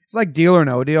 Maybe. It's Deal or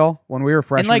No Deal when we were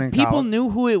freshmen in people college. knew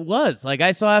who it was.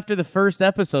 I saw after the first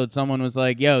episode, someone was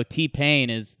like, yo, T-Pain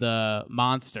is the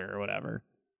monster or whatever.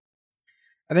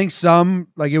 I think some,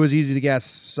 it was easy to guess.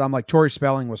 Some, Tori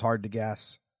Spelling was hard to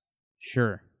guess.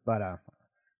 Sure. But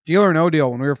Deal or No Deal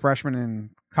when we were freshmen in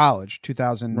college,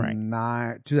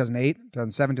 2009, 2008,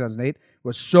 2007, 2008,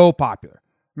 was so popular.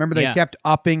 Remember, they kept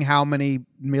upping how many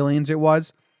millions it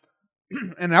was?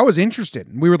 And I was interested.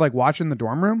 We were, watching the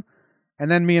dorm room. And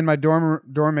then me and my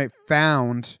dorm mate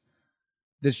found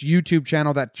this YouTube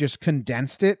channel that just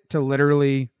condensed it to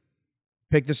literally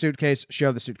pick the suitcase,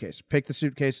 show the suitcase, pick the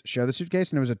suitcase, show the suitcase.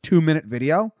 And it was a 2-minute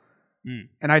video.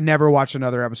 And I never watched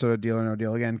another episode of Deal or No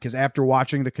Deal again because after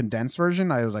watching the condensed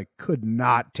version, I was could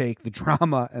not take the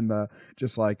drama and the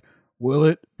just will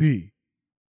it be?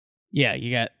 Yeah,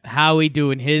 you got Howie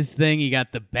doing his thing. You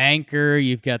got the banker.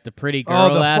 You've got the pretty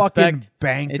girl aspect. Fucking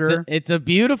banker. It's a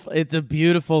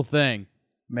beautiful thing.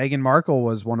 Meghan Markle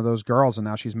was one of those girls, and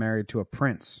now she's married to a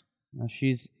prince. Now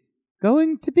she's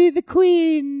going to be the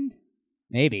queen.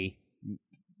 Maybe.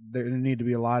 There need to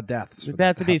be a lot of deaths. There'd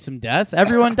have to be some deaths.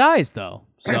 Everyone dies, though.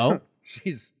 So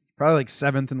she's probably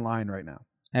 7th in line right now.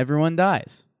 Everyone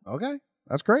dies. Okay,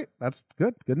 that's great. That's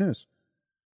good. Good news.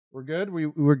 We're good.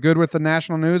 We're good with the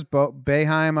national news.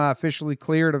 Boeheim officially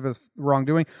cleared of his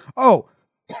wrongdoing. Oh,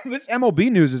 this MLB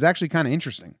news is actually kind of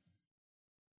interesting.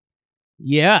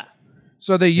 Yeah.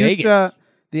 So they used the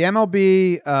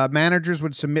MLB managers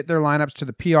would submit their lineups to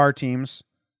the PR teams,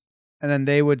 and then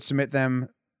they would submit them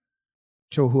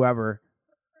to whoever,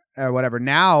 whatever.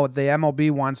 Now the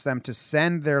MLB wants them to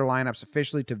send their lineups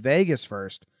officially to Vegas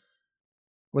first,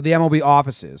 with the MLB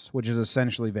offices, which is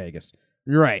essentially Vegas.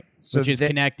 Right, which is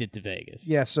connected to Vegas.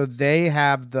 Yeah, so they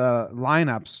have the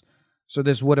lineups, so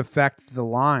this would affect the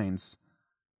lines.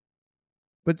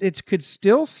 But it could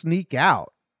still sneak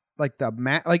out.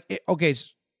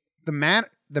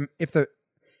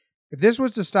 If this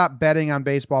was to stop betting on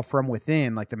baseball from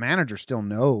within, like the manager still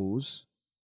knows.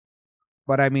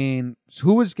 But I mean,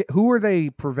 who are they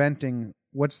preventing?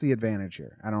 What's the advantage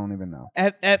here? I don't even know.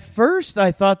 At first,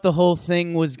 I thought the whole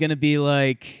thing was going to be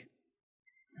like...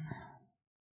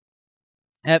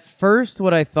 At first,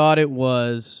 what I thought it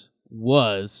was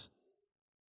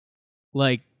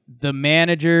like the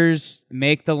managers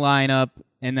make the lineup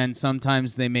and then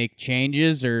sometimes they make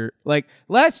changes, or like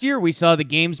last year we saw the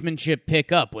gamesmanship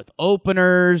pick up with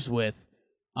openers, with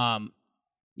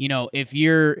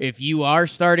if you are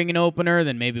starting an opener,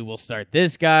 then maybe we'll start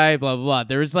this guy, blah blah blah.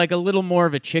 There was like a little more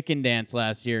of a chicken dance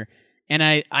last year, and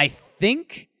I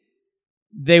think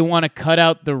they want to cut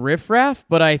out the riffraff,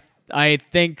 but I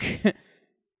think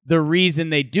the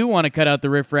reason they do want to cut out the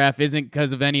riffraff isn't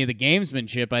because of any of the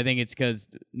gamesmanship. I think it's because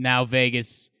now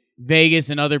Vegas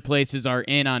and other places are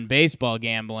in on baseball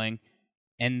gambling,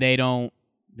 and they don't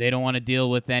want to deal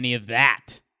with any of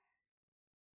that.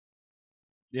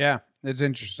 Yeah, it's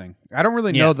interesting. I don't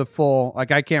really know the full,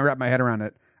 like I can't wrap my head around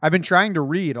it. I've been trying to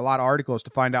read a lot of articles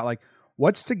to find out like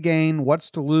what's to gain,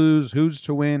 what's to lose, who's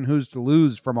to win, who's to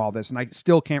lose from all this, and I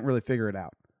still can't really figure it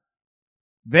out.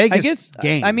 Vegas, I guess,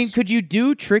 games. I mean, could you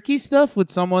do tricky stuff with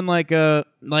someone like a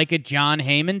John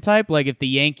Heyman type? Like if the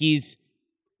Yankees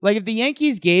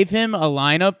gave him a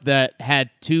lineup that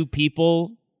had two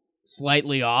people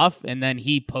slightly off, and then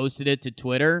he posted it to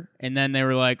Twitter, and then they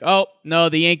were like, "Oh no,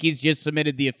 the Yankees just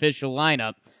submitted the official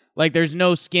lineup." Like, there's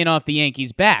no skin off the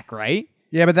Yankees' back, right?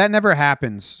 Yeah, but that never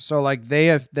happens. So like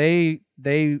they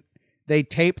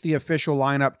tape the official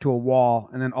lineup to a wall,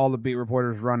 and then all the beat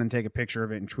reporters run and take a picture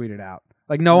of it and tweet it out.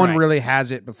 Like, no one really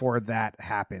has it before that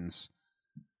happens.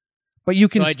 But you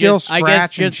can still scratch and change I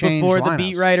guess just before lineups. The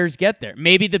beat writers get there.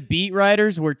 Maybe the beat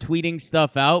writers were tweeting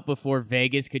stuff out before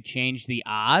Vegas could change the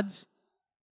odds.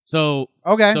 So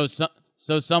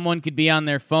someone could be on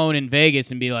their phone in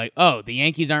Vegas and be like, "Oh, the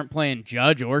Yankees aren't playing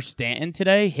Judge or Stanton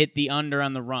today. Hit the under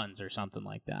on the runs," or something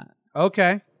like that.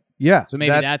 Okay. Yeah. So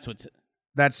maybe that's what's...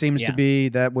 That seems to be...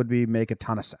 That would make a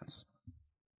ton of sense.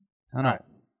 I don't know. Right.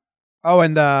 Oh,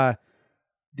 and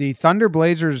the Thunder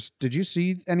Blazers, did you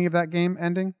see any of that game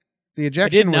ending? The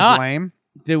ejection was lame.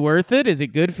 Is it worth it? Is it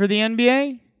good for the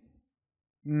NBA?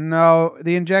 No,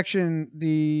 the injection,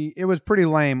 it was pretty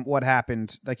lame what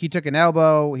happened. Like, he took an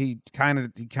elbow, he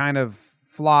kind of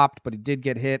flopped, but he did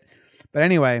get hit. But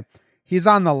anyway, he's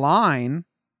on the line.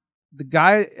 The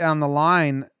guy on the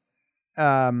line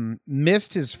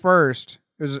missed his first.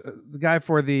 It was the guy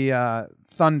for the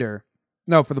Thunder.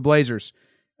 No, for the Blazers.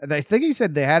 I think he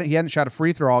said he hadn't shot a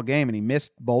free throw all game, and he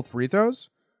missed both free throws.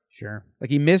 Sure.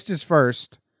 Like, he missed his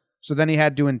first, so then he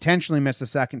had to intentionally miss the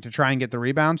second to try and get the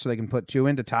rebound so they can put two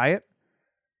in to tie it.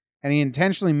 And he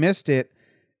intentionally missed it,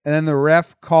 and then the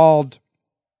ref called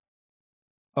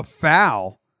a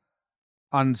foul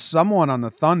on someone on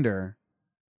the Thunder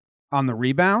on the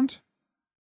rebound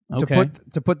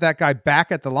to put that guy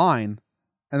back at the line,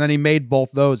 and then he made both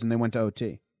those, and they went to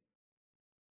OT.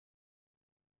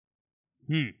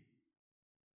 I'm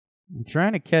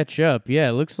trying to catch up. Yeah,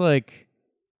 it looks like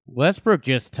Westbrook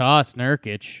just tossed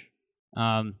Nurkic,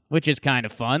 which is kind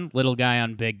of fun. Little guy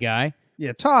on big guy.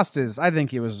 Yeah, tossed is. I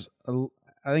think it was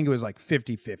like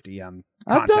 50-50 on.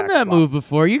 I've done that move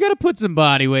before. You got to put some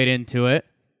body weight into it.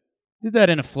 Did that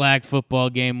in a flag football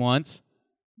game once.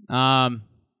 Who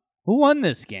won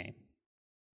this game?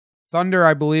 Thunder,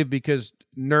 I believe, because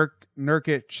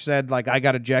Nurkic said, like, I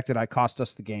got ejected. I cost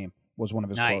us the game. Was one of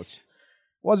his quotes.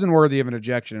 Wasn't worthy of an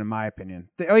ejection, in my opinion.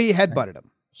 He headbutted him,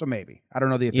 so maybe. I don't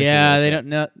know the official. Yeah, they don't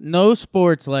know. No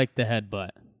sports like the headbutt.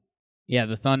 Yeah,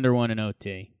 the Thunder won in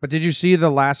OT. But did you see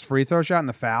the last free throw shot and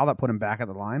the foul that put him back at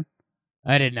the line?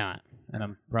 I did not, and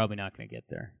I'm probably not going to get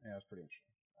there. Yeah, that's pretty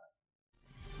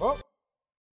interesting.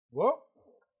 Whoa.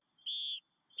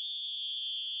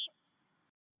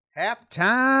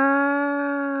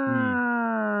 Halftime.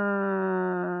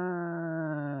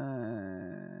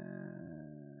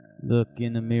 Look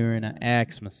in the mirror and I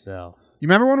ask myself. You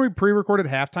remember when we pre-recorded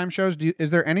halftime shows? Is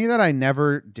there any that I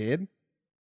never did?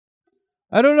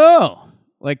 I don't know.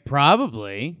 Like,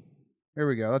 probably. Here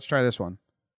we go. Let's try this one.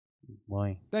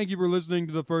 Boy. Thank you for listening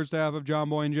to the first half of John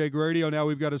Boy and Jake Radio. Now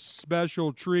we've got a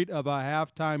special treat of a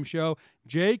halftime show.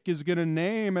 Jake is going to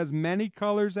name as many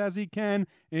colors as he can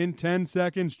in 10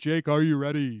 seconds. Jake, are you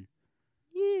ready?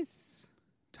 Yes.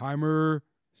 Timer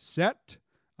set.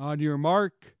 On your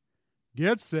mark.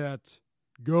 Get set.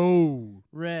 Go.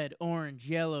 Red, orange,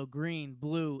 yellow, green,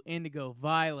 blue, indigo,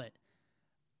 violet,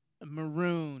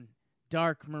 maroon,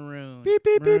 dark maroon. Beep,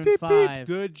 beep, maroon beep, beep, 5. beep.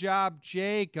 Good job,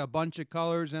 Jake. A bunch of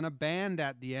colors and a band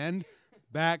at the end.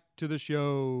 Back to the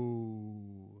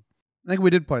show. I think we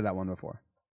did play that one before.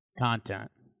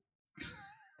 content.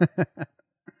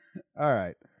 All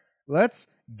right. Let's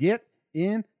get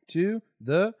into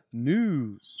the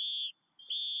news.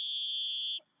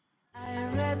 I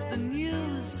read the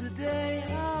news today,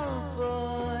 oh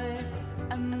boy,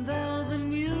 and though the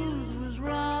news was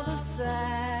rather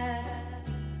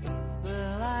sad,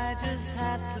 well, I just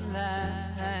had to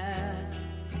laugh.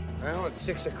 Well, it's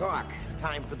 6 o'clock.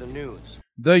 Time for the news.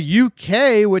 The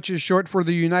UK, which is short for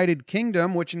the United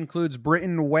Kingdom, which includes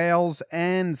Britain, Wales,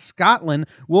 and Scotland,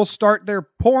 will start their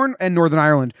porn, and Northern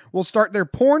Ireland, will start their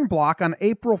porn block on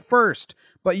April 1st.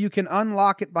 But you can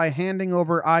unlock it by handing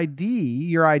over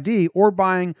your ID, or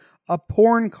buying a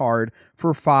porn card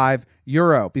for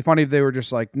 €5. Be funny if they were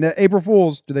just like, April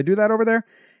Fools, do they do that over there?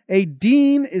 A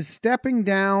dean is stepping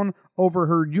down over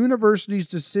her university's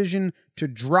decision to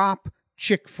drop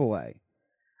Chick-fil-A.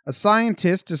 A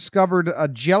scientist discovered a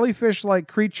jellyfish-like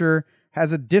creature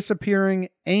has a disappearing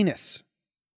anus.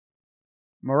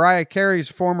 Mariah Carey's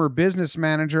former business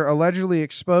manager allegedly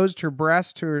exposed her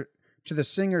breast to the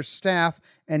singer's staff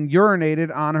and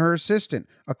urinated on her assistant,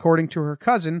 according to her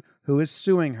cousin, who is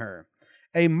suing her.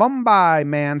 A Mumbai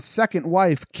man's second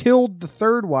wife killed the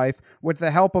third wife with the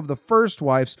help of the first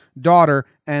wife's daughter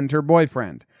and her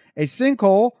boyfriend. A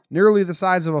sinkhole nearly the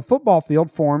size of a football field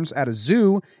forms at a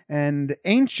zoo, and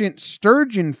ancient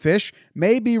sturgeon fish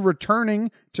may be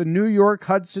returning to New York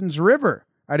Hudson's River.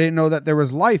 I didn't know that there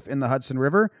was life in the Hudson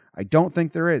River. I don't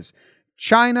think there is.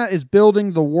 China is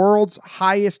building the world's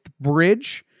highest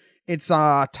bridge. It's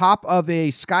top of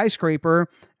a skyscraper,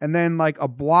 and then like a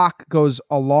block goes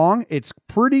along. It's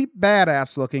pretty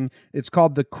badass looking. It's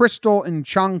called the Crystal in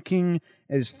Chongqing.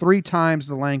 It is 3 times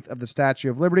the length of the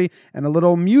Statue of Liberty. And a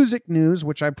little music news,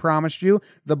 which I promised you.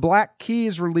 The Black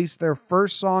Keys released their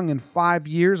first song in 5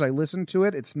 years. I listened to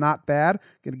it. It's not bad.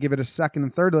 Going to give it a second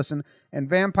and third listen. And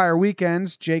Vampire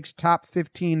Weekends, Jake's top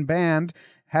 15 band,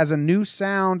 has a new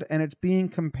sound, and it's being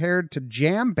compared to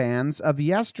jam bands of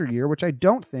yesteryear, which I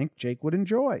don't think Jake would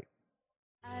enjoy.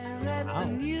 I read the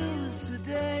news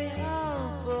today,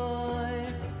 oh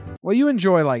boy. Well, you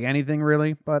enjoy like anything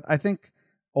really, but I think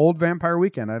old Vampire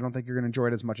Weekend, I don't think you're going to enjoy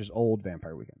it as much as old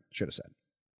Vampire Weekend. Should have said.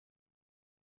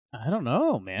 I don't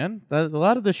know, man. A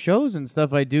lot of the shows and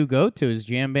stuff I do go to is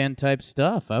jam band type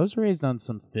stuff. I was raised on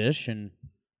some Fish and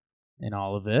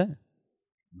all of it.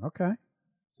 Okay.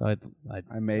 So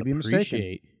I may be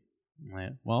mistaken.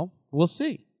 Well, we'll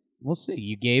see. We'll see.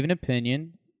 You gave an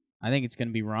opinion. I think it's going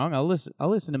to be wrong. I'll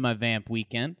listen to my Vamp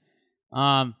Weekend.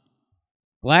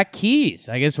 Black Keys.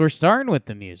 I guess we're starting with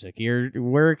the music.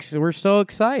 We're so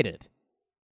excited.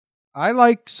 I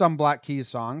like some Black Keys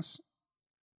songs.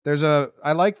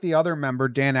 I like the other member,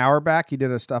 Dan Auerbach. He did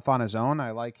a stuff on his own.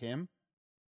 I like him.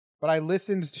 But I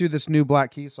listened to this new Black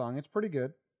Keys song. It's pretty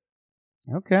good.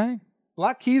 Okay.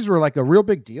 Black Keys were like a real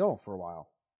big deal for a while.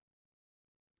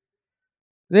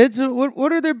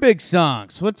 What are their big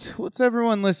songs? What's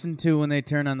everyone listen to when they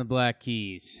turn on the Black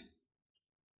Keys?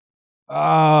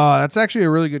 That's actually a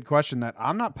really good question that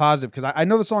I'm not positive, because I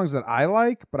know the songs that I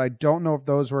like, but I don't know if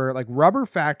those were like Rubber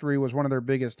Factory was one of their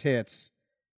biggest hits.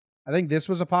 I think this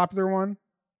was a popular one.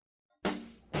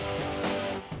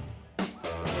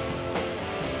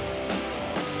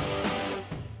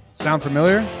 Sound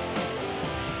familiar?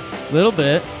 Little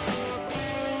bit.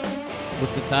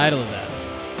 What's the title of that?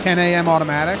 10 a.m.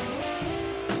 Automatic.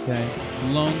 Okay.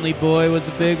 Lonely Boy was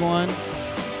a big one.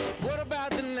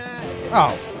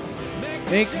 Oh.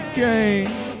 Makes a change.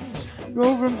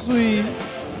 Go from sweet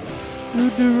to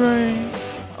the rain.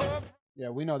 Yeah,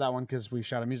 we know that one because we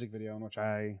shot a music video in which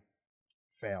I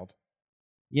failed.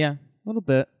 Yeah, a little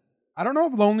bit. I don't know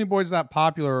if Lonely Boy's that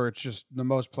popular or it's just the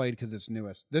most played because it's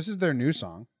newest. This is their new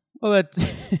song. Well, that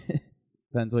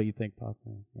depends what you think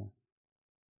popular. Yeah.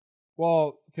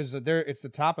 Well, because it's the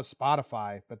top of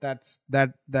Spotify, but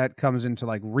that comes into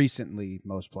like recently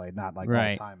most played, not like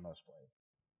all time most played.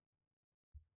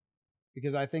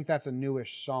 Because I think that's a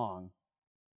newish song,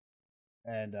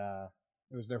 and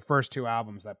it was their first 2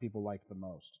 albums that people liked the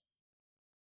most.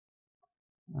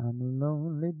 I'm a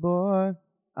lonely boy.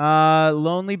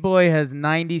 Lonely Boy has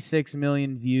 96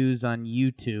 million views on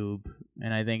YouTube,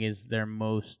 and I think is their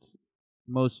most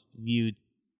viewed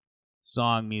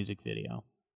song music video.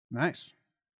 Nice.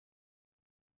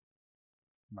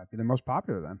 Might be the most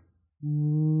popular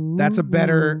then. That's a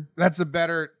better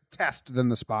test than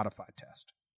the Spotify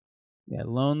test. Yeah,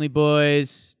 Lonely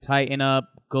Boys, Tighten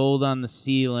Up, Gold on the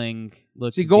Ceiling.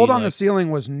 See, Gold on the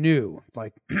Ceiling was new.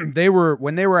 Like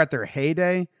when they were at their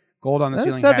heyday, Gold on the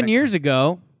Ceiling. That was 7 years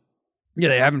ago. Yeah,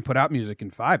 they haven't put out music in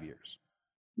 5 years.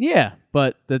 Yeah,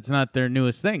 but that's not their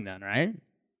newest thing then, right?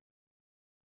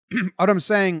 what I'm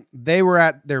saying, they were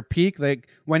at their peak. Like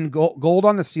when Gold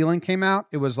on the Ceiling came out,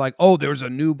 it was like, oh, there was a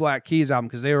new Black Keys album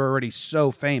because they were already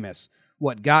so famous.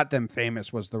 What got them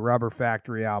famous was the Rubber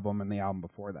Factory album and the album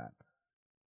before that.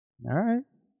 All right.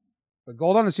 But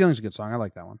Gold on the Ceiling is a good song. I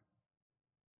like that one.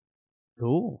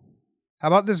 Cool. How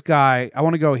about this guy? I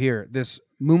want to go here. This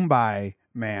Mumbai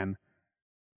man.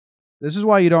 This is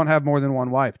why you don't have more than one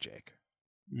wife, Jake.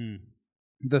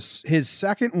 His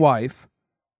second wife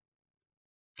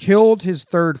killed his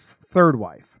third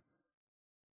wife.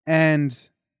 And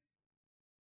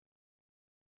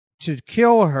to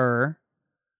kill her,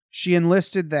 she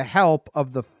enlisted the help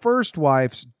of the first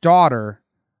wife's daughter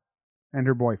and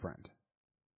her boyfriend.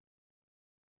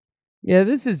 Yeah,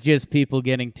 this is just people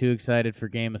getting too excited for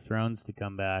Game of Thrones to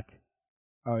come back.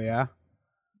 Oh, yeah?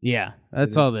 Yeah,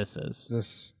 that's all this is.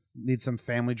 This need some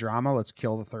family drama. Let's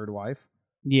kill the third wife.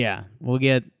 Yeah, we'll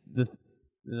get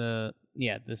the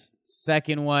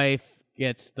second wife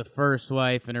gets the first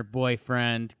wife and her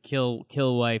boyfriend, kill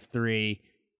wife 3,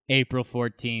 April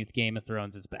 14th, Game of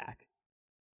Thrones is back.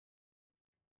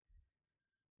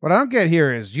 What I don't get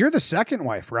here is you're the second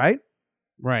wife, right?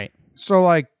 Right. So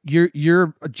like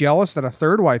you're jealous that a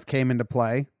third wife came into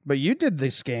play, but you did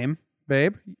this game,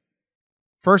 babe.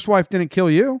 First wife didn't kill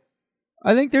you.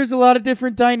 I think there's a lot of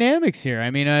different dynamics here. I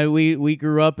mean, we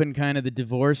grew up in kind of the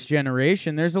divorce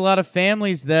generation. There's a lot of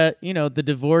families that, the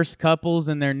divorced couples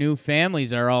and their new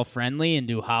families are all friendly and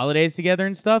do holidays together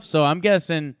and stuff. So I'm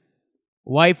guessing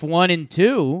wife 1 and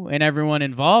 2 and everyone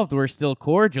involved were still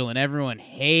cordial, and everyone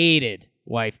hated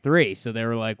wife 3. So they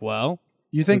were like, well,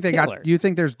 you think you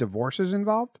think there's divorces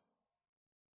involved?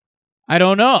 I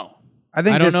don't know. I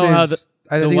don't know how the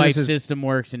wife system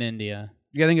works in India.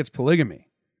 Yeah, I think it's polygamy.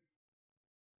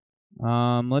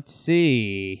 Let's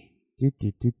see.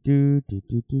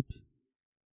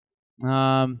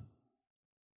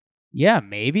 Yeah,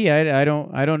 maybe. I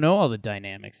don't know all the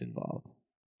dynamics involved.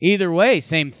 Either way,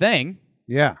 same thing.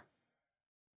 Yeah.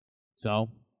 So.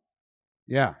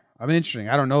 Yeah, I mean, interesting.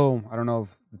 I don't know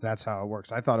if that's how it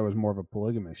works. I thought it was more of a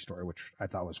polygamy story, which I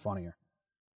thought was funnier.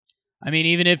 I mean,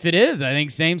 even if it is, I think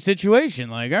same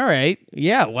situation. Like, all right,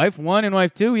 yeah, wife 1 and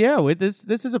wife 2, yeah, with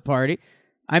this is a party.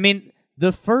 I mean,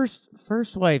 the first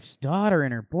wife's daughter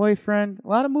and her boyfriend, a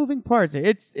lot of moving parts.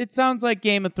 It sounds like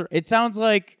it sounds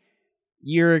like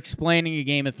you're explaining a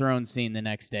Game of Thrones scene the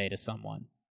next day to someone.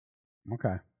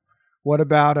 Okay. What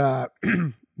about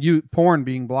porn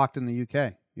being blocked in the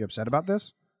UK? You upset about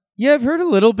this? Yeah, I've heard a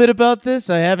little bit about this.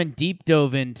 I haven't deep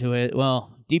dove into it.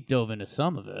 Well, deep dove into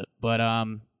some of it, but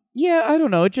yeah, I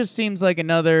don't know. It just seems like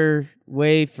another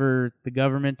way for the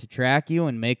government to track you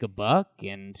and make a buck.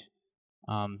 And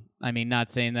I mean,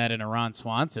 not saying that in a Ron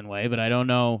Swanson way, but I don't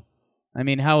know. I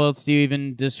mean, how else do you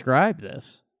even describe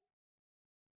this?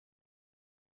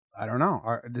 I don't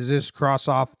know. Does this cross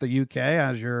off the UK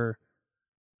as your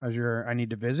I need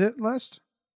to visit list?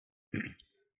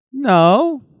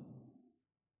 No.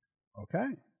 Okay.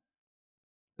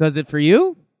 Does it for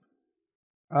you?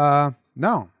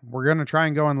 No. We're going to try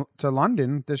and go to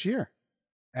London this year.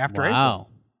 After April.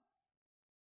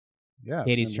 Yeah.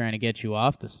 Katie's trying to get you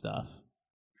off the stuff.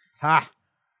 Ha!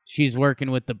 She's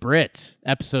working with the Brits.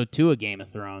 Episode 2 of Game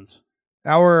of Thrones.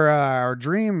 Our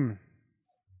dream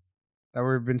that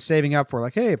we've been saving up for,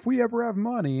 like, hey, if we ever have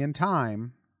money and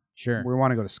time, sure, we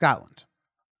want to go to Scotland.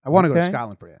 I want to go to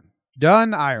Scotland pretty bad.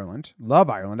 Done Ireland. Love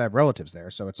Ireland. I have relatives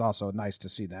there, so it's also nice to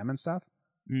see them and stuff.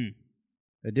 I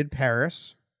did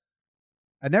Paris.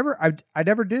 I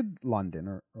never did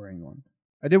London or England.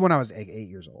 I did when I was 8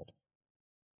 years old.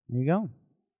 There you go.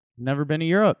 Never been to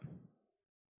Europe.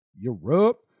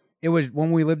 Europe? It was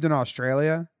when we lived in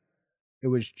Australia. It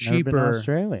was cheaper. Never been to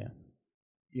Australia.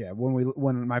 Yeah,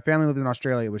 when my family lived in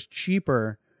Australia, it was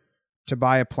cheaper to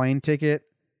buy a plane ticket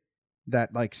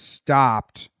that like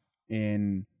stopped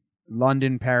in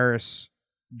London, Paris,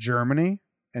 Germany,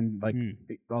 and like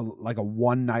a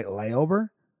 1-night layover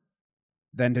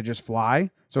than to just fly.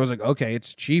 So I was like, okay,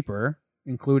 it's cheaper,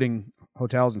 including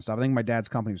hotels and stuff. I think my dad's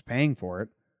company was paying for it.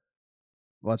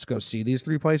 Let's go see these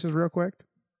 3 places real quick.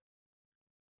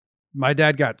 My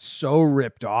dad got so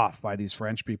ripped off by these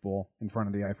French people in front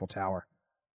of the Eiffel Tower.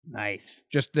 Nice.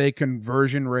 Just they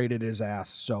conversion rated his ass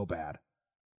so bad.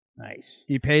 Nice.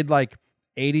 He paid like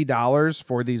 $80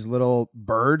 for these little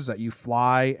birds that you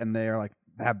fly, and they're like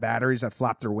have batteries that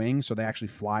flap their wings, so they actually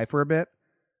fly for a bit.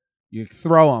 You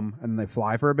throw them, and they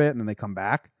fly for a bit, and then they come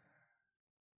back.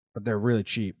 But they're really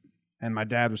cheap. And my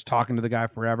dad was talking to the guy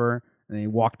forever, and he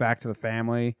walked back to the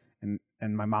family,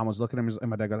 and my mom was looking at him, and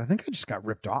my dad goes, I think I just got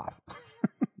ripped off.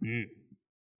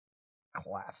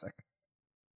 Classic.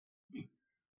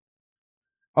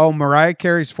 Oh, Mariah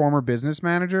Carey's former business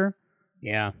manager.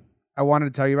 Yeah. I wanted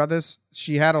to tell you about this.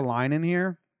 She had a line in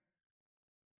here.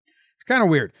 It's kind of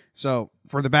weird. So,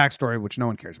 for the backstory, which no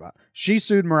one cares about, she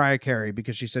sued Mariah Carey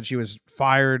because she said she was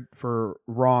fired for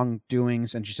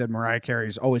wrongdoings, and she said Mariah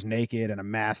Carey's always naked and a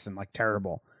mess and like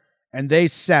terrible. And they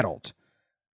settled.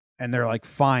 And they're like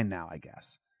fine now, I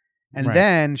guess. And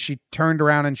then she turned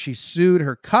around and she sued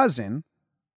her cousin,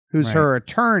 who's her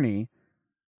attorney.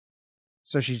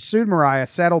 So she sued Mariah,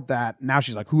 settled that. Now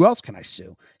she's like, who else can I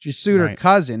sue? She sued her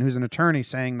cousin, who's an attorney,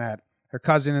 saying that her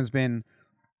cousin has been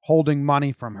holding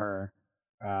money from her.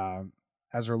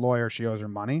 As her lawyer, she owes her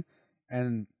money.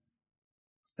 And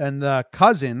the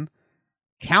cousin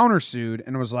countersued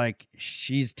and was like,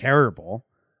 she's terrible.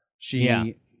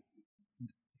 She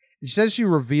says she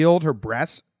revealed her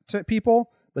breasts to people,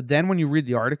 but then when you read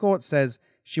the article, it says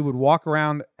she would walk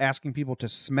around asking people to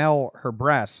smell her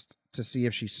breast to see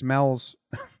if she smells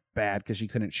bad because she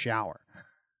couldn't shower.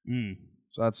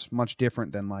 So that's much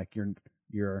different than like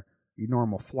your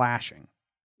normal flashing.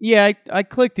 Yeah, I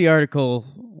clicked the article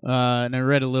and I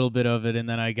read a little bit of it, and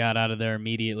then I got out of there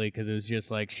immediately because it was just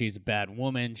like, she's a bad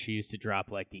woman. She used to drop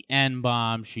like the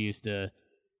N-bomb. She used to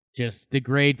just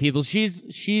degrade people.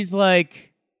 She's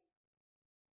like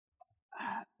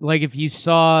if you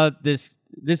saw this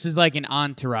is like an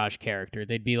Entourage character.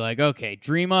 They'd be like, okay,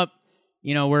 dream up,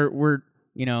 we're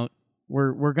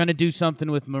gonna do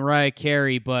something with Mariah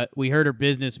Carey, but we heard her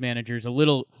business manager's a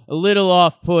little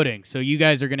off-putting, so you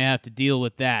guys are gonna have to deal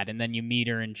with that. And then you meet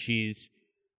her, and she's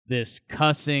this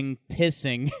cussing,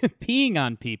 pissing, peeing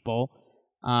on people,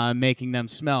 making them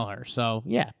smell her. So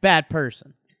yeah, bad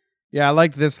person. Yeah, I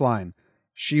like this line.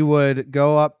 She would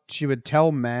go up. She would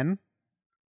tell men.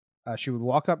 She would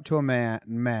walk up to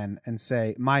men and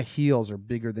say, "My heels are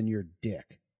bigger than your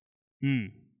dick."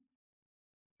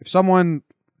 If someone,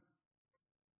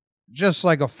 just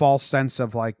like a false sense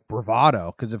of like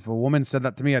bravado, because if a woman said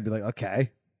that to me, I'd be like,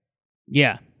 okay,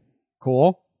 yeah,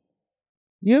 cool.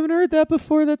 You haven't heard that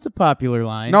before? That's a popular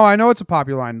line. No, I know it's a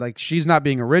popular line. Like, she's not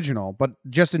being original, but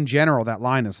just in general, that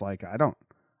line is like, I don't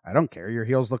care. Your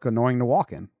heels look annoying to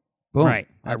walk in. Boom. Right.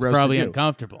 That's probably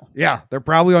uncomfortable. Yeah, they're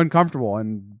probably uncomfortable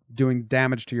and doing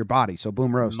damage to your body. So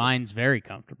boom, roast. Mine's very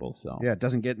comfortable. So yeah, it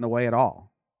doesn't get in the way at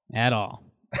all. At all.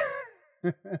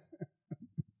 Do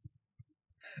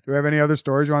we have any other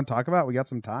stories you want to talk about? We got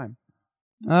some time.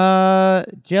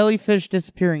 Jellyfish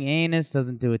disappearing anus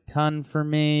doesn't do a ton for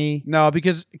me. No,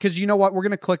 because you know what? We're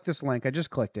going to click this link. I just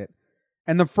clicked it.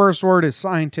 And the first word is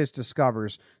scientist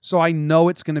discovers. So I know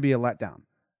it's going to be a letdown.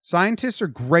 Scientists are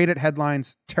great at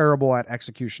headlines, terrible at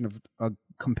execution of a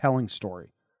compelling story.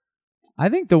 I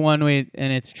think the one and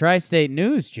it's Tri-State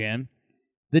News, Jim.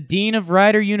 The dean of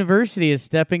Rider University is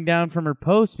stepping down from her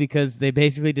post because they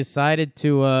basically decided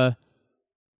to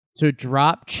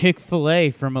drop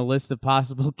Chick-fil-A from a list of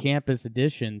possible campus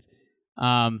additions.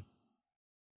 And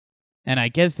I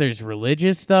guess there's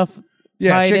religious stuff.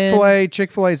 Yeah,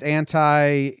 Chick-fil-A's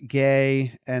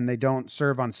anti-gay, and they don't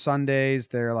serve on Sundays.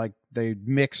 They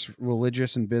mix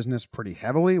religious and business pretty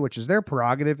heavily, which is their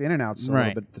prerogative. In-N-Out's a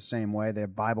little bit the same way. They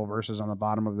have Bible verses on the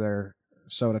bottom of their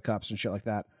soda cups and shit like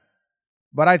that.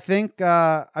 But I think,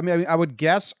 I would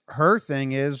guess her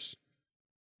thing is,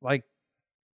 like,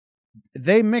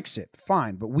 they mix it,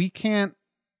 fine, but we can't.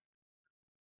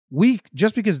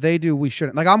 Just because they do, we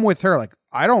shouldn't. Like, I'm with her. Like,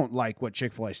 I don't like what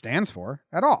Chick-fil-A stands for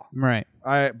at all. Right.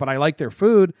 But I like their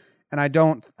food, and I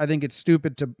think it's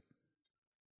stupid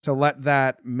to let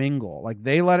that mingle. Like,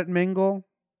 they let it mingle.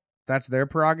 That's their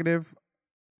prerogative.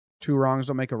 Two wrongs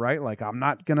don't make a right. Like, I'm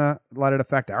not going to let it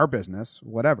affect our business.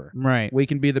 Whatever. Right. We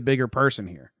can be the bigger person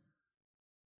here.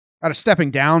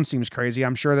 Stepping down seems crazy.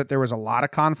 I'm sure that there was a lot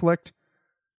of conflict.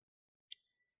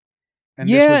 And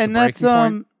that's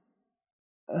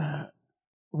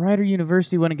Rider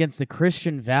University went against the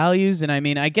Christian values, and I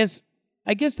mean, I guess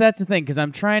that's the thing, because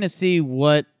I'm trying to see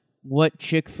what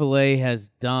Chick-fil-A has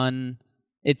done.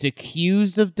 It's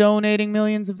accused of donating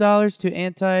millions of dollars to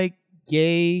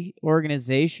anti-gay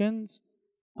organizations,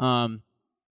 and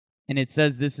it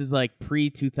says this is like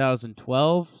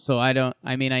pre-2012. So I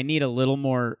need a little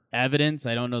more evidence.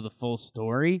 I don't know the full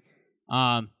story.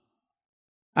 What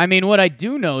I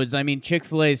do know is,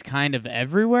 Chick-fil-A is kind of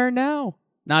everywhere now.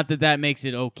 Not that makes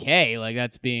it okay. Like,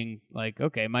 that's being like,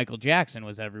 okay, Michael Jackson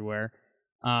was everywhere.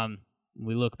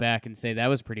 We look back and say that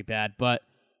was pretty bad. But,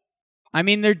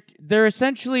 they're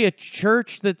essentially a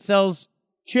church that sells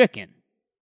chicken.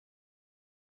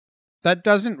 That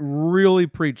doesn't really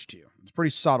preach to you. It's pretty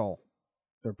subtle,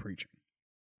 they're preaching.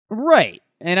 Right.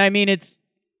 And it's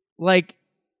like,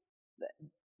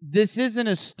 this isn't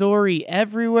a story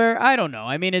everywhere. I don't know.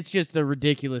 I mean, it's just a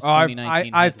ridiculous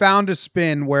 2019. I found a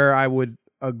spin where I would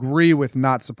agree with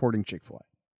not supporting Chick-fil-A.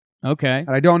 Okay. And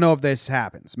I don't know if this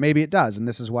happens. Maybe it does, and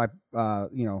this is why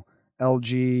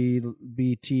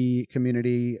LGBT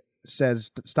community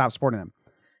says stop supporting them.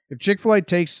 If Chick-fil-A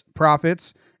takes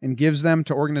profits and gives them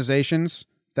to organizations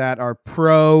that are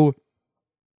pro,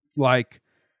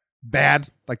 bad,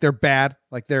 they're bad,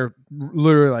 they're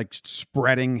literally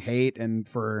spreading hate and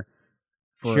for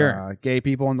Sure. Gay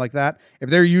people and like that. If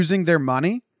they're using their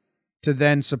money to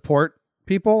then support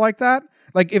people like that,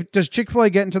 does Chick-fil-A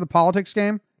get into the politics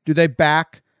game? Do they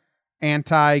back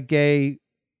anti-gay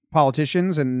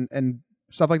politicians and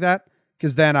stuff like that?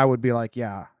 Because then I would be like,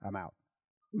 yeah, I'm out.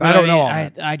 I don't know all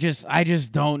that. I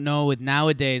just don't know with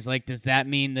nowadays. Does that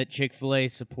mean that Chick-fil-A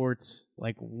supports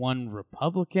one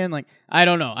Republican? I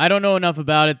don't know. I don't know enough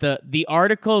about it. The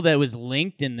article that was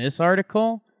linked in this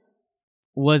article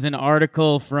was an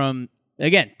article from,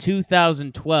 again,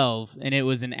 2012, and it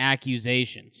was an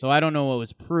accusation. So I don't know what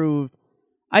was proved.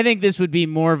 I think this would be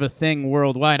more of a thing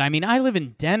worldwide. I mean, I live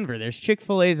in Denver. There's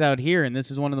Chick-fil-A's out here, and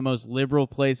this is one of the most liberal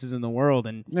places in the world.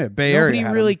 And Bay Area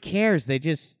nobody really cares. They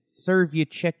just serve you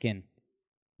chicken.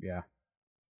 Yeah.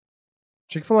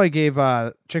 Chick-fil-A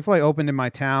opened in my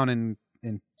town in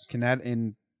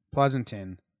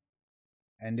Pleasanton,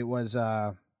 and it was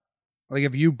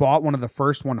if you bought one of the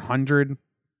first 100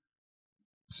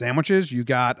 sandwiches, you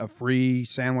got a free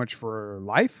sandwich for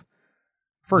life.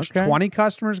 First 20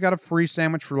 customers got a free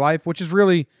sandwich for life, which is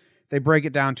really, they break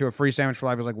it down to a free sandwich for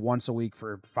life is once a week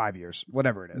for 5 years,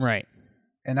 whatever it is. Right.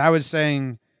 And I was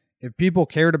saying, if people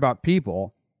cared about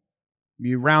people,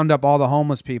 you round up all the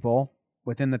homeless people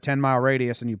within the 10-mile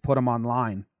radius and you put them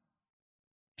online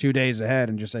 2 days ahead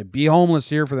and just say, be homeless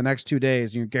here for the next 2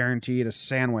 days, and you're guaranteed a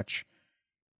sandwich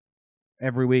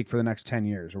every week for the next 10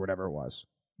 years or whatever it was.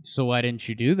 So why didn't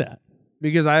you do that?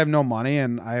 Because I have no money,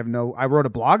 and I wrote a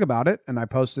blog about it, and I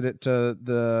posted it to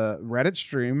the Reddit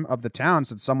stream of the town,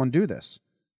 said someone do this.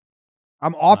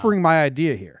 I'm offering my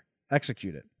idea here.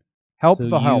 Execute it. Help so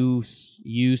the help.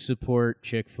 You support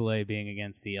Chick-fil-A being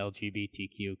against the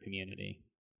LGBTQ community.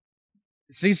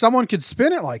 See, someone could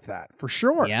spin it like that, for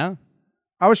sure. Yeah.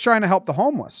 I was trying to help the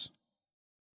homeless.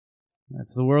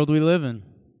 That's the world we live in.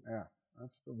 Yeah,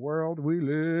 that's the world we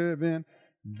live in.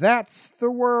 That's the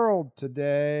world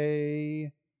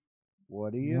today.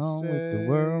 What do you say? With the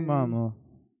world, mama.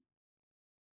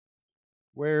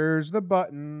 Where's the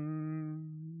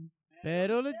button?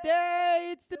 Better the day,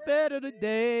 it's the better the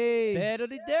day. Better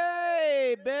the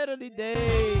day, better the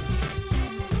day.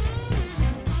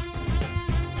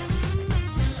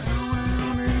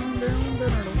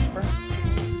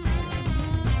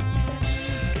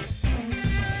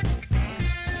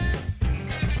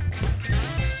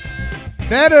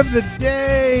 Bet of the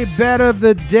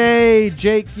day.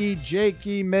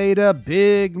 Jakey made a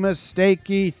big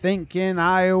mistakey thinking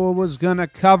Iowa was going to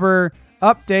cover.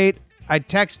 Update. I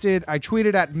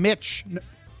tweeted at Mitch,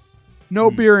 no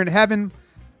beer in heaven.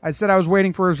 I said I was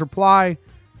waiting for his reply.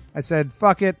 I said,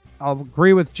 fuck it. I'll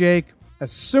agree with Jake.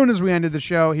 As soon as we ended the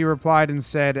show, he replied and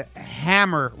said,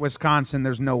 hammer Wisconsin.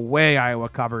 There's no way Iowa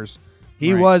covers.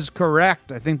 He was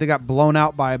correct. I think they got blown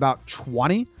out by about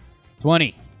 20.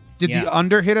 20. Did the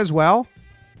under hit as well?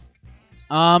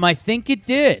 I think it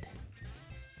did.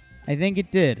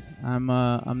 I'm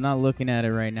not looking at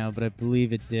it right now, but I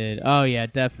believe it did. Oh yeah,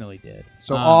 it definitely did.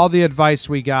 So all the advice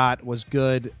we got was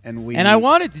good, and I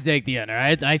wanted to take the under.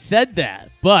 I said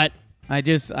that, but I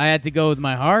had to go with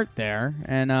my heart there,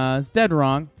 and it's dead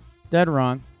wrong.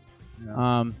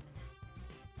 Yeah.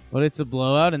 But it's a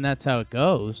blowout, and that's how it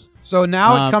goes. So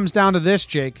now it comes down to this,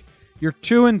 Jake. You're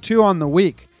 2-2 on the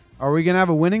week. Are we going to have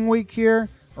a winning week here,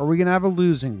 or are we going to have a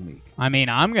losing week? I mean,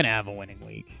 I'm going to have a winning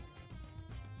week.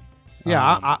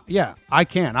 Yeah, I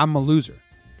can. I'm a loser.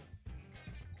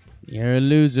 You're a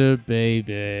loser,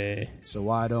 baby. So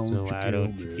why don't you kill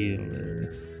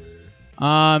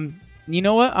me? You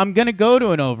know what? I'm going to go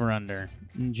to an over-under.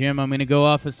 And Jim, I'm going to go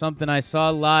off of something I saw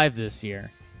live this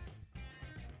year.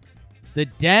 The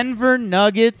Denver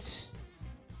Nuggets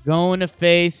going to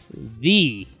face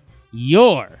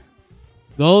your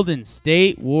Golden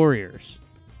State Warriors.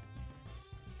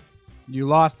 You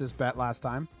lost this bet last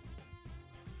time.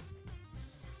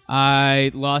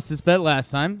 I lost this bet last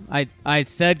time. I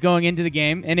said going into the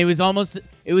game, and it was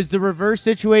the reverse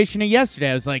situation of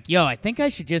yesterday. I was like, I think I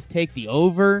should just take the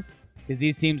over because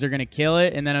these teams are going to kill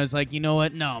it. And then I was like, you know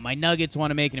what? No, my Nuggets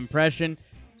want to make an impression.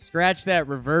 Scratch that,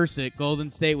 reverse it. Golden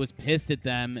State was pissed at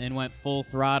them and went full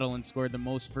throttle and scored the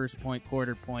most first-point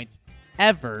quarter points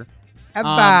ever.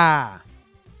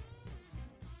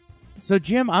 So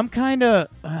Jim, I'm kind of.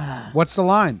 What's the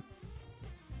line?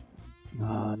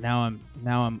 Now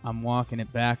I'm walking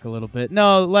it back a little bit.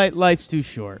 No, life's too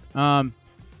short.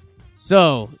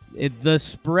 So the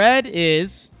spread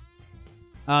is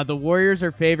the Warriors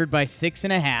are favored by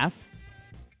 6.5.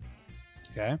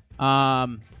 Okay.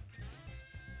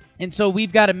 And so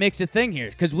we've got to mix a thing here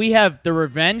because we have the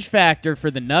revenge factor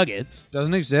for the Nuggets.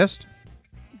 Doesn't exist.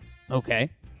 Okay.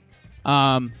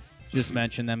 Just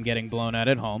mention them getting blown out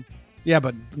at home. Yeah,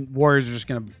 but Warriors are just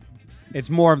going to...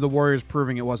 It's more of the Warriors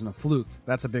proving it wasn't a fluke.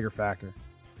 That's a bigger factor.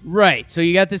 Right. So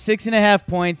you got the 6.5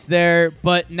 points there.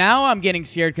 But now I'm getting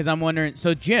scared because I'm wondering...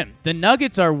 So, Jim, the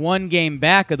Nuggets are 1 game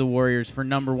back of the Warriors for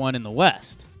number 1 in the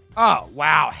West. Oh,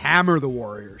 wow. Hammer the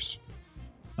Warriors.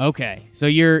 Okay. So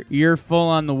you're full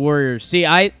on the Warriors. See,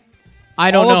 I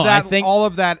don't know. I think all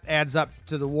of that adds up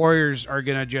to the Warriors are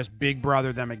going to just big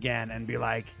brother them again and be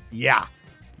like, yeah,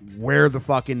 we're the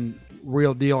fucking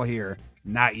real deal here,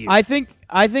 not you. I think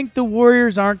the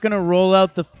Warriors aren't going to roll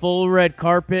out the full red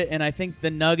carpet, and I think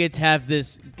the Nuggets have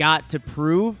this got to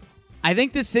prove. I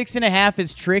think the 6.5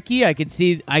 is tricky. I could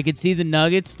see the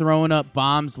Nuggets throwing up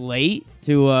bombs late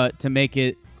to make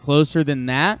it closer than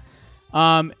that.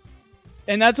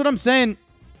 And that's what I'm saying.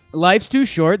 Life's too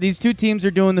short. These two teams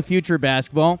are doing the future of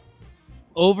basketball.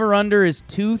 Over-under is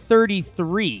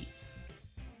 233.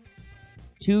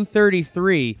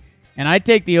 233. And I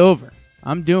take the over.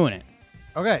 I'm doing it.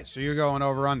 Okay, so you're going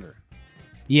over-under.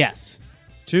 Yes.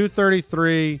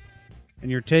 233, and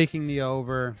you're taking the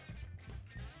over.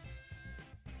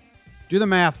 Do the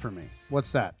math for me.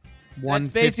 What's that?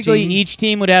 115? Basically, each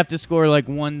team would have to score like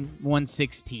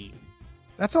 116.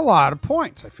 That's a lot of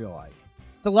points, I feel like.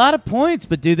 It's a lot of points,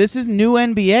 but dude, this is new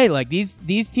NBA. Like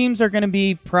these teams are going to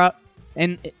be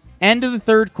and end of the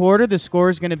third quarter, the score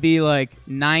is going to be like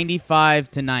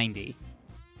 95-90.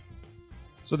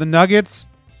 So the Nuggets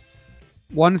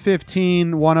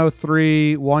 115,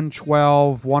 103,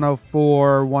 112,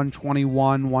 104,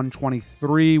 121,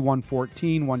 123,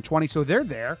 114, 120. So they're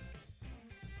there.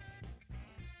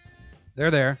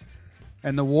 They're there.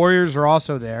 And the Warriors are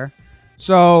also there.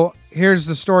 So here's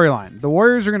the storyline. The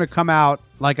Warriors are going to come out,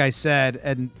 like I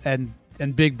said,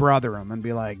 and big brother them and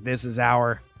be like, this is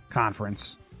our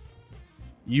conference.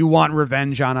 You want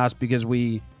revenge on us because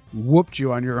we whooped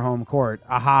you on your home court.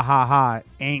 Ah, ha, ha, ha.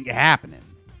 Ain't happening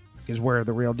because we're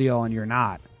the real deal and you're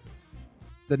not.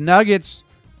 The Nuggets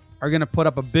are going to put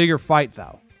up a bigger fight,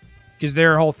 though, because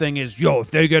their whole thing is, yo,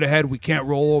 if they get ahead, we can't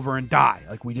roll over and die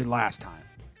like we did last time.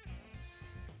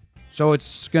 So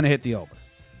it's going to hit the over.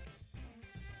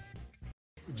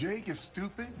 Jake is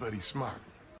stupid, but he's smart.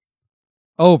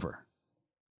 Over.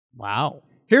 Wow.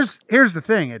 Here's the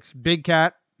thing. It's Big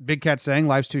Cat saying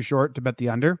life's too short to bet the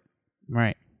under.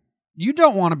 Right. You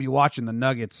don't want to be watching the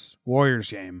Nuggets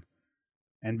Warriors game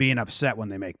and being upset when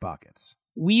they make buckets.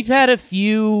 We've had a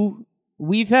few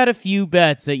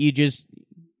bets that you just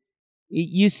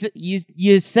you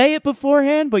say it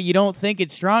beforehand, but you don't think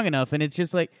it's strong enough, and it's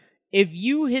just like if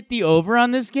you hit the over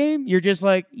on this game, you're just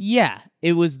like, yeah,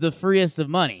 it was the freest of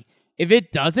money. If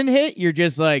it doesn't hit, you're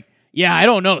just like, yeah, I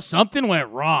don't know, something went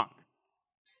wrong.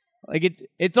 Like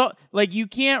it's all like you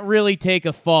can't really take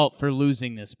a fault for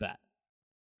losing this bet.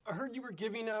 I heard you were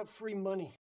giving out free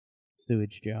money.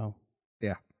 Sewage Joe.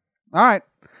 Yeah. All right.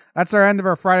 That's our end of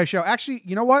our Friday show. Actually,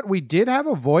 you know what? We did have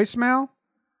a voicemail.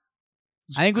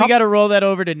 I think we got to roll that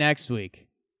over to next week.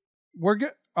 We're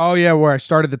good. Oh yeah, where I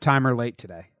started the timer late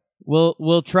today.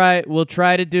 We'll try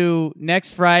to do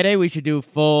next Friday. We should do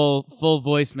full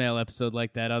voicemail episode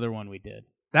like that other one we did.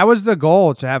 That was the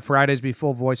goal, to have Fridays be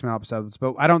full voicemail episodes,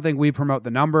 but I don't think we promote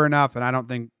the number enough, and I don't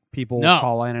think people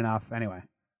call in enough. Anyway,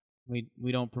 we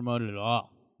don't promote it at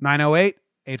all.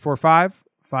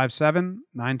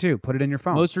 908-845-5792. Put it in your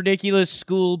phone. Most ridiculous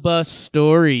school bus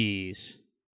stories.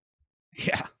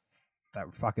 Yeah,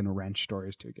 that fucking wrench story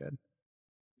is too good.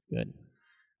 It's good.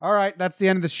 All right, that's the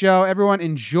end of the show. Everyone,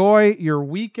 enjoy your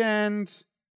weekend.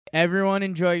 Everyone,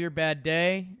 enjoy your bad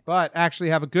day. But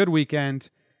actually have a good weekend.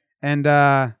 And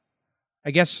I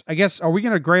guess, are we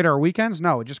going to grade our weekends?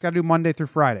 No, we just got to do Monday through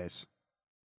Fridays.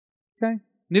 Okay.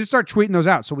 Need to start tweeting those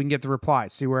out so we can get the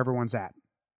replies, see where everyone's at.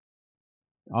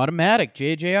 Automatic,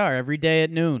 JJR, every day at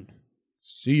noon.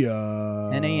 See ya.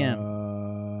 10 a.m.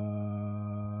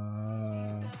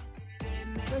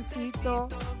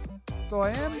 Besito,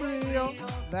 soy embryo.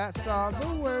 That's all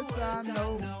the words I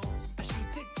know.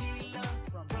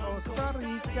 From Costa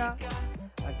Rica,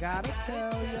 I gotta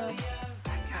tell you.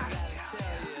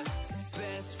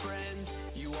 Best friends,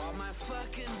 you are my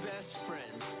fucking best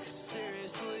friends.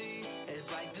 Seriously,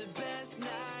 it's like the best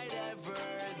night ever.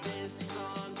 This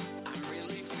song, I'm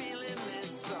really feeling this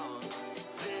song.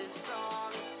 This song.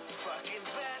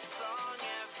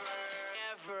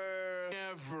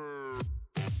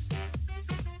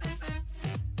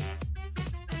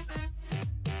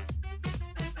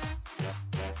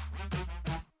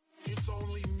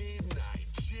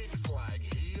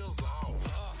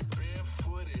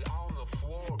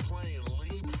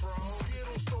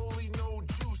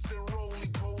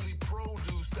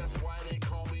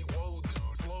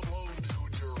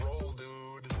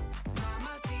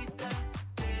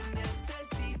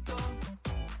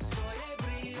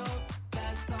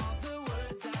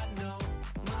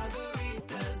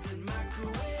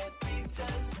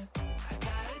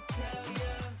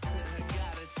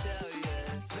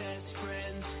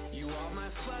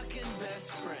 fucking best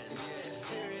friends.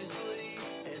 Seriously,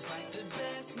 it's like the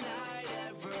best night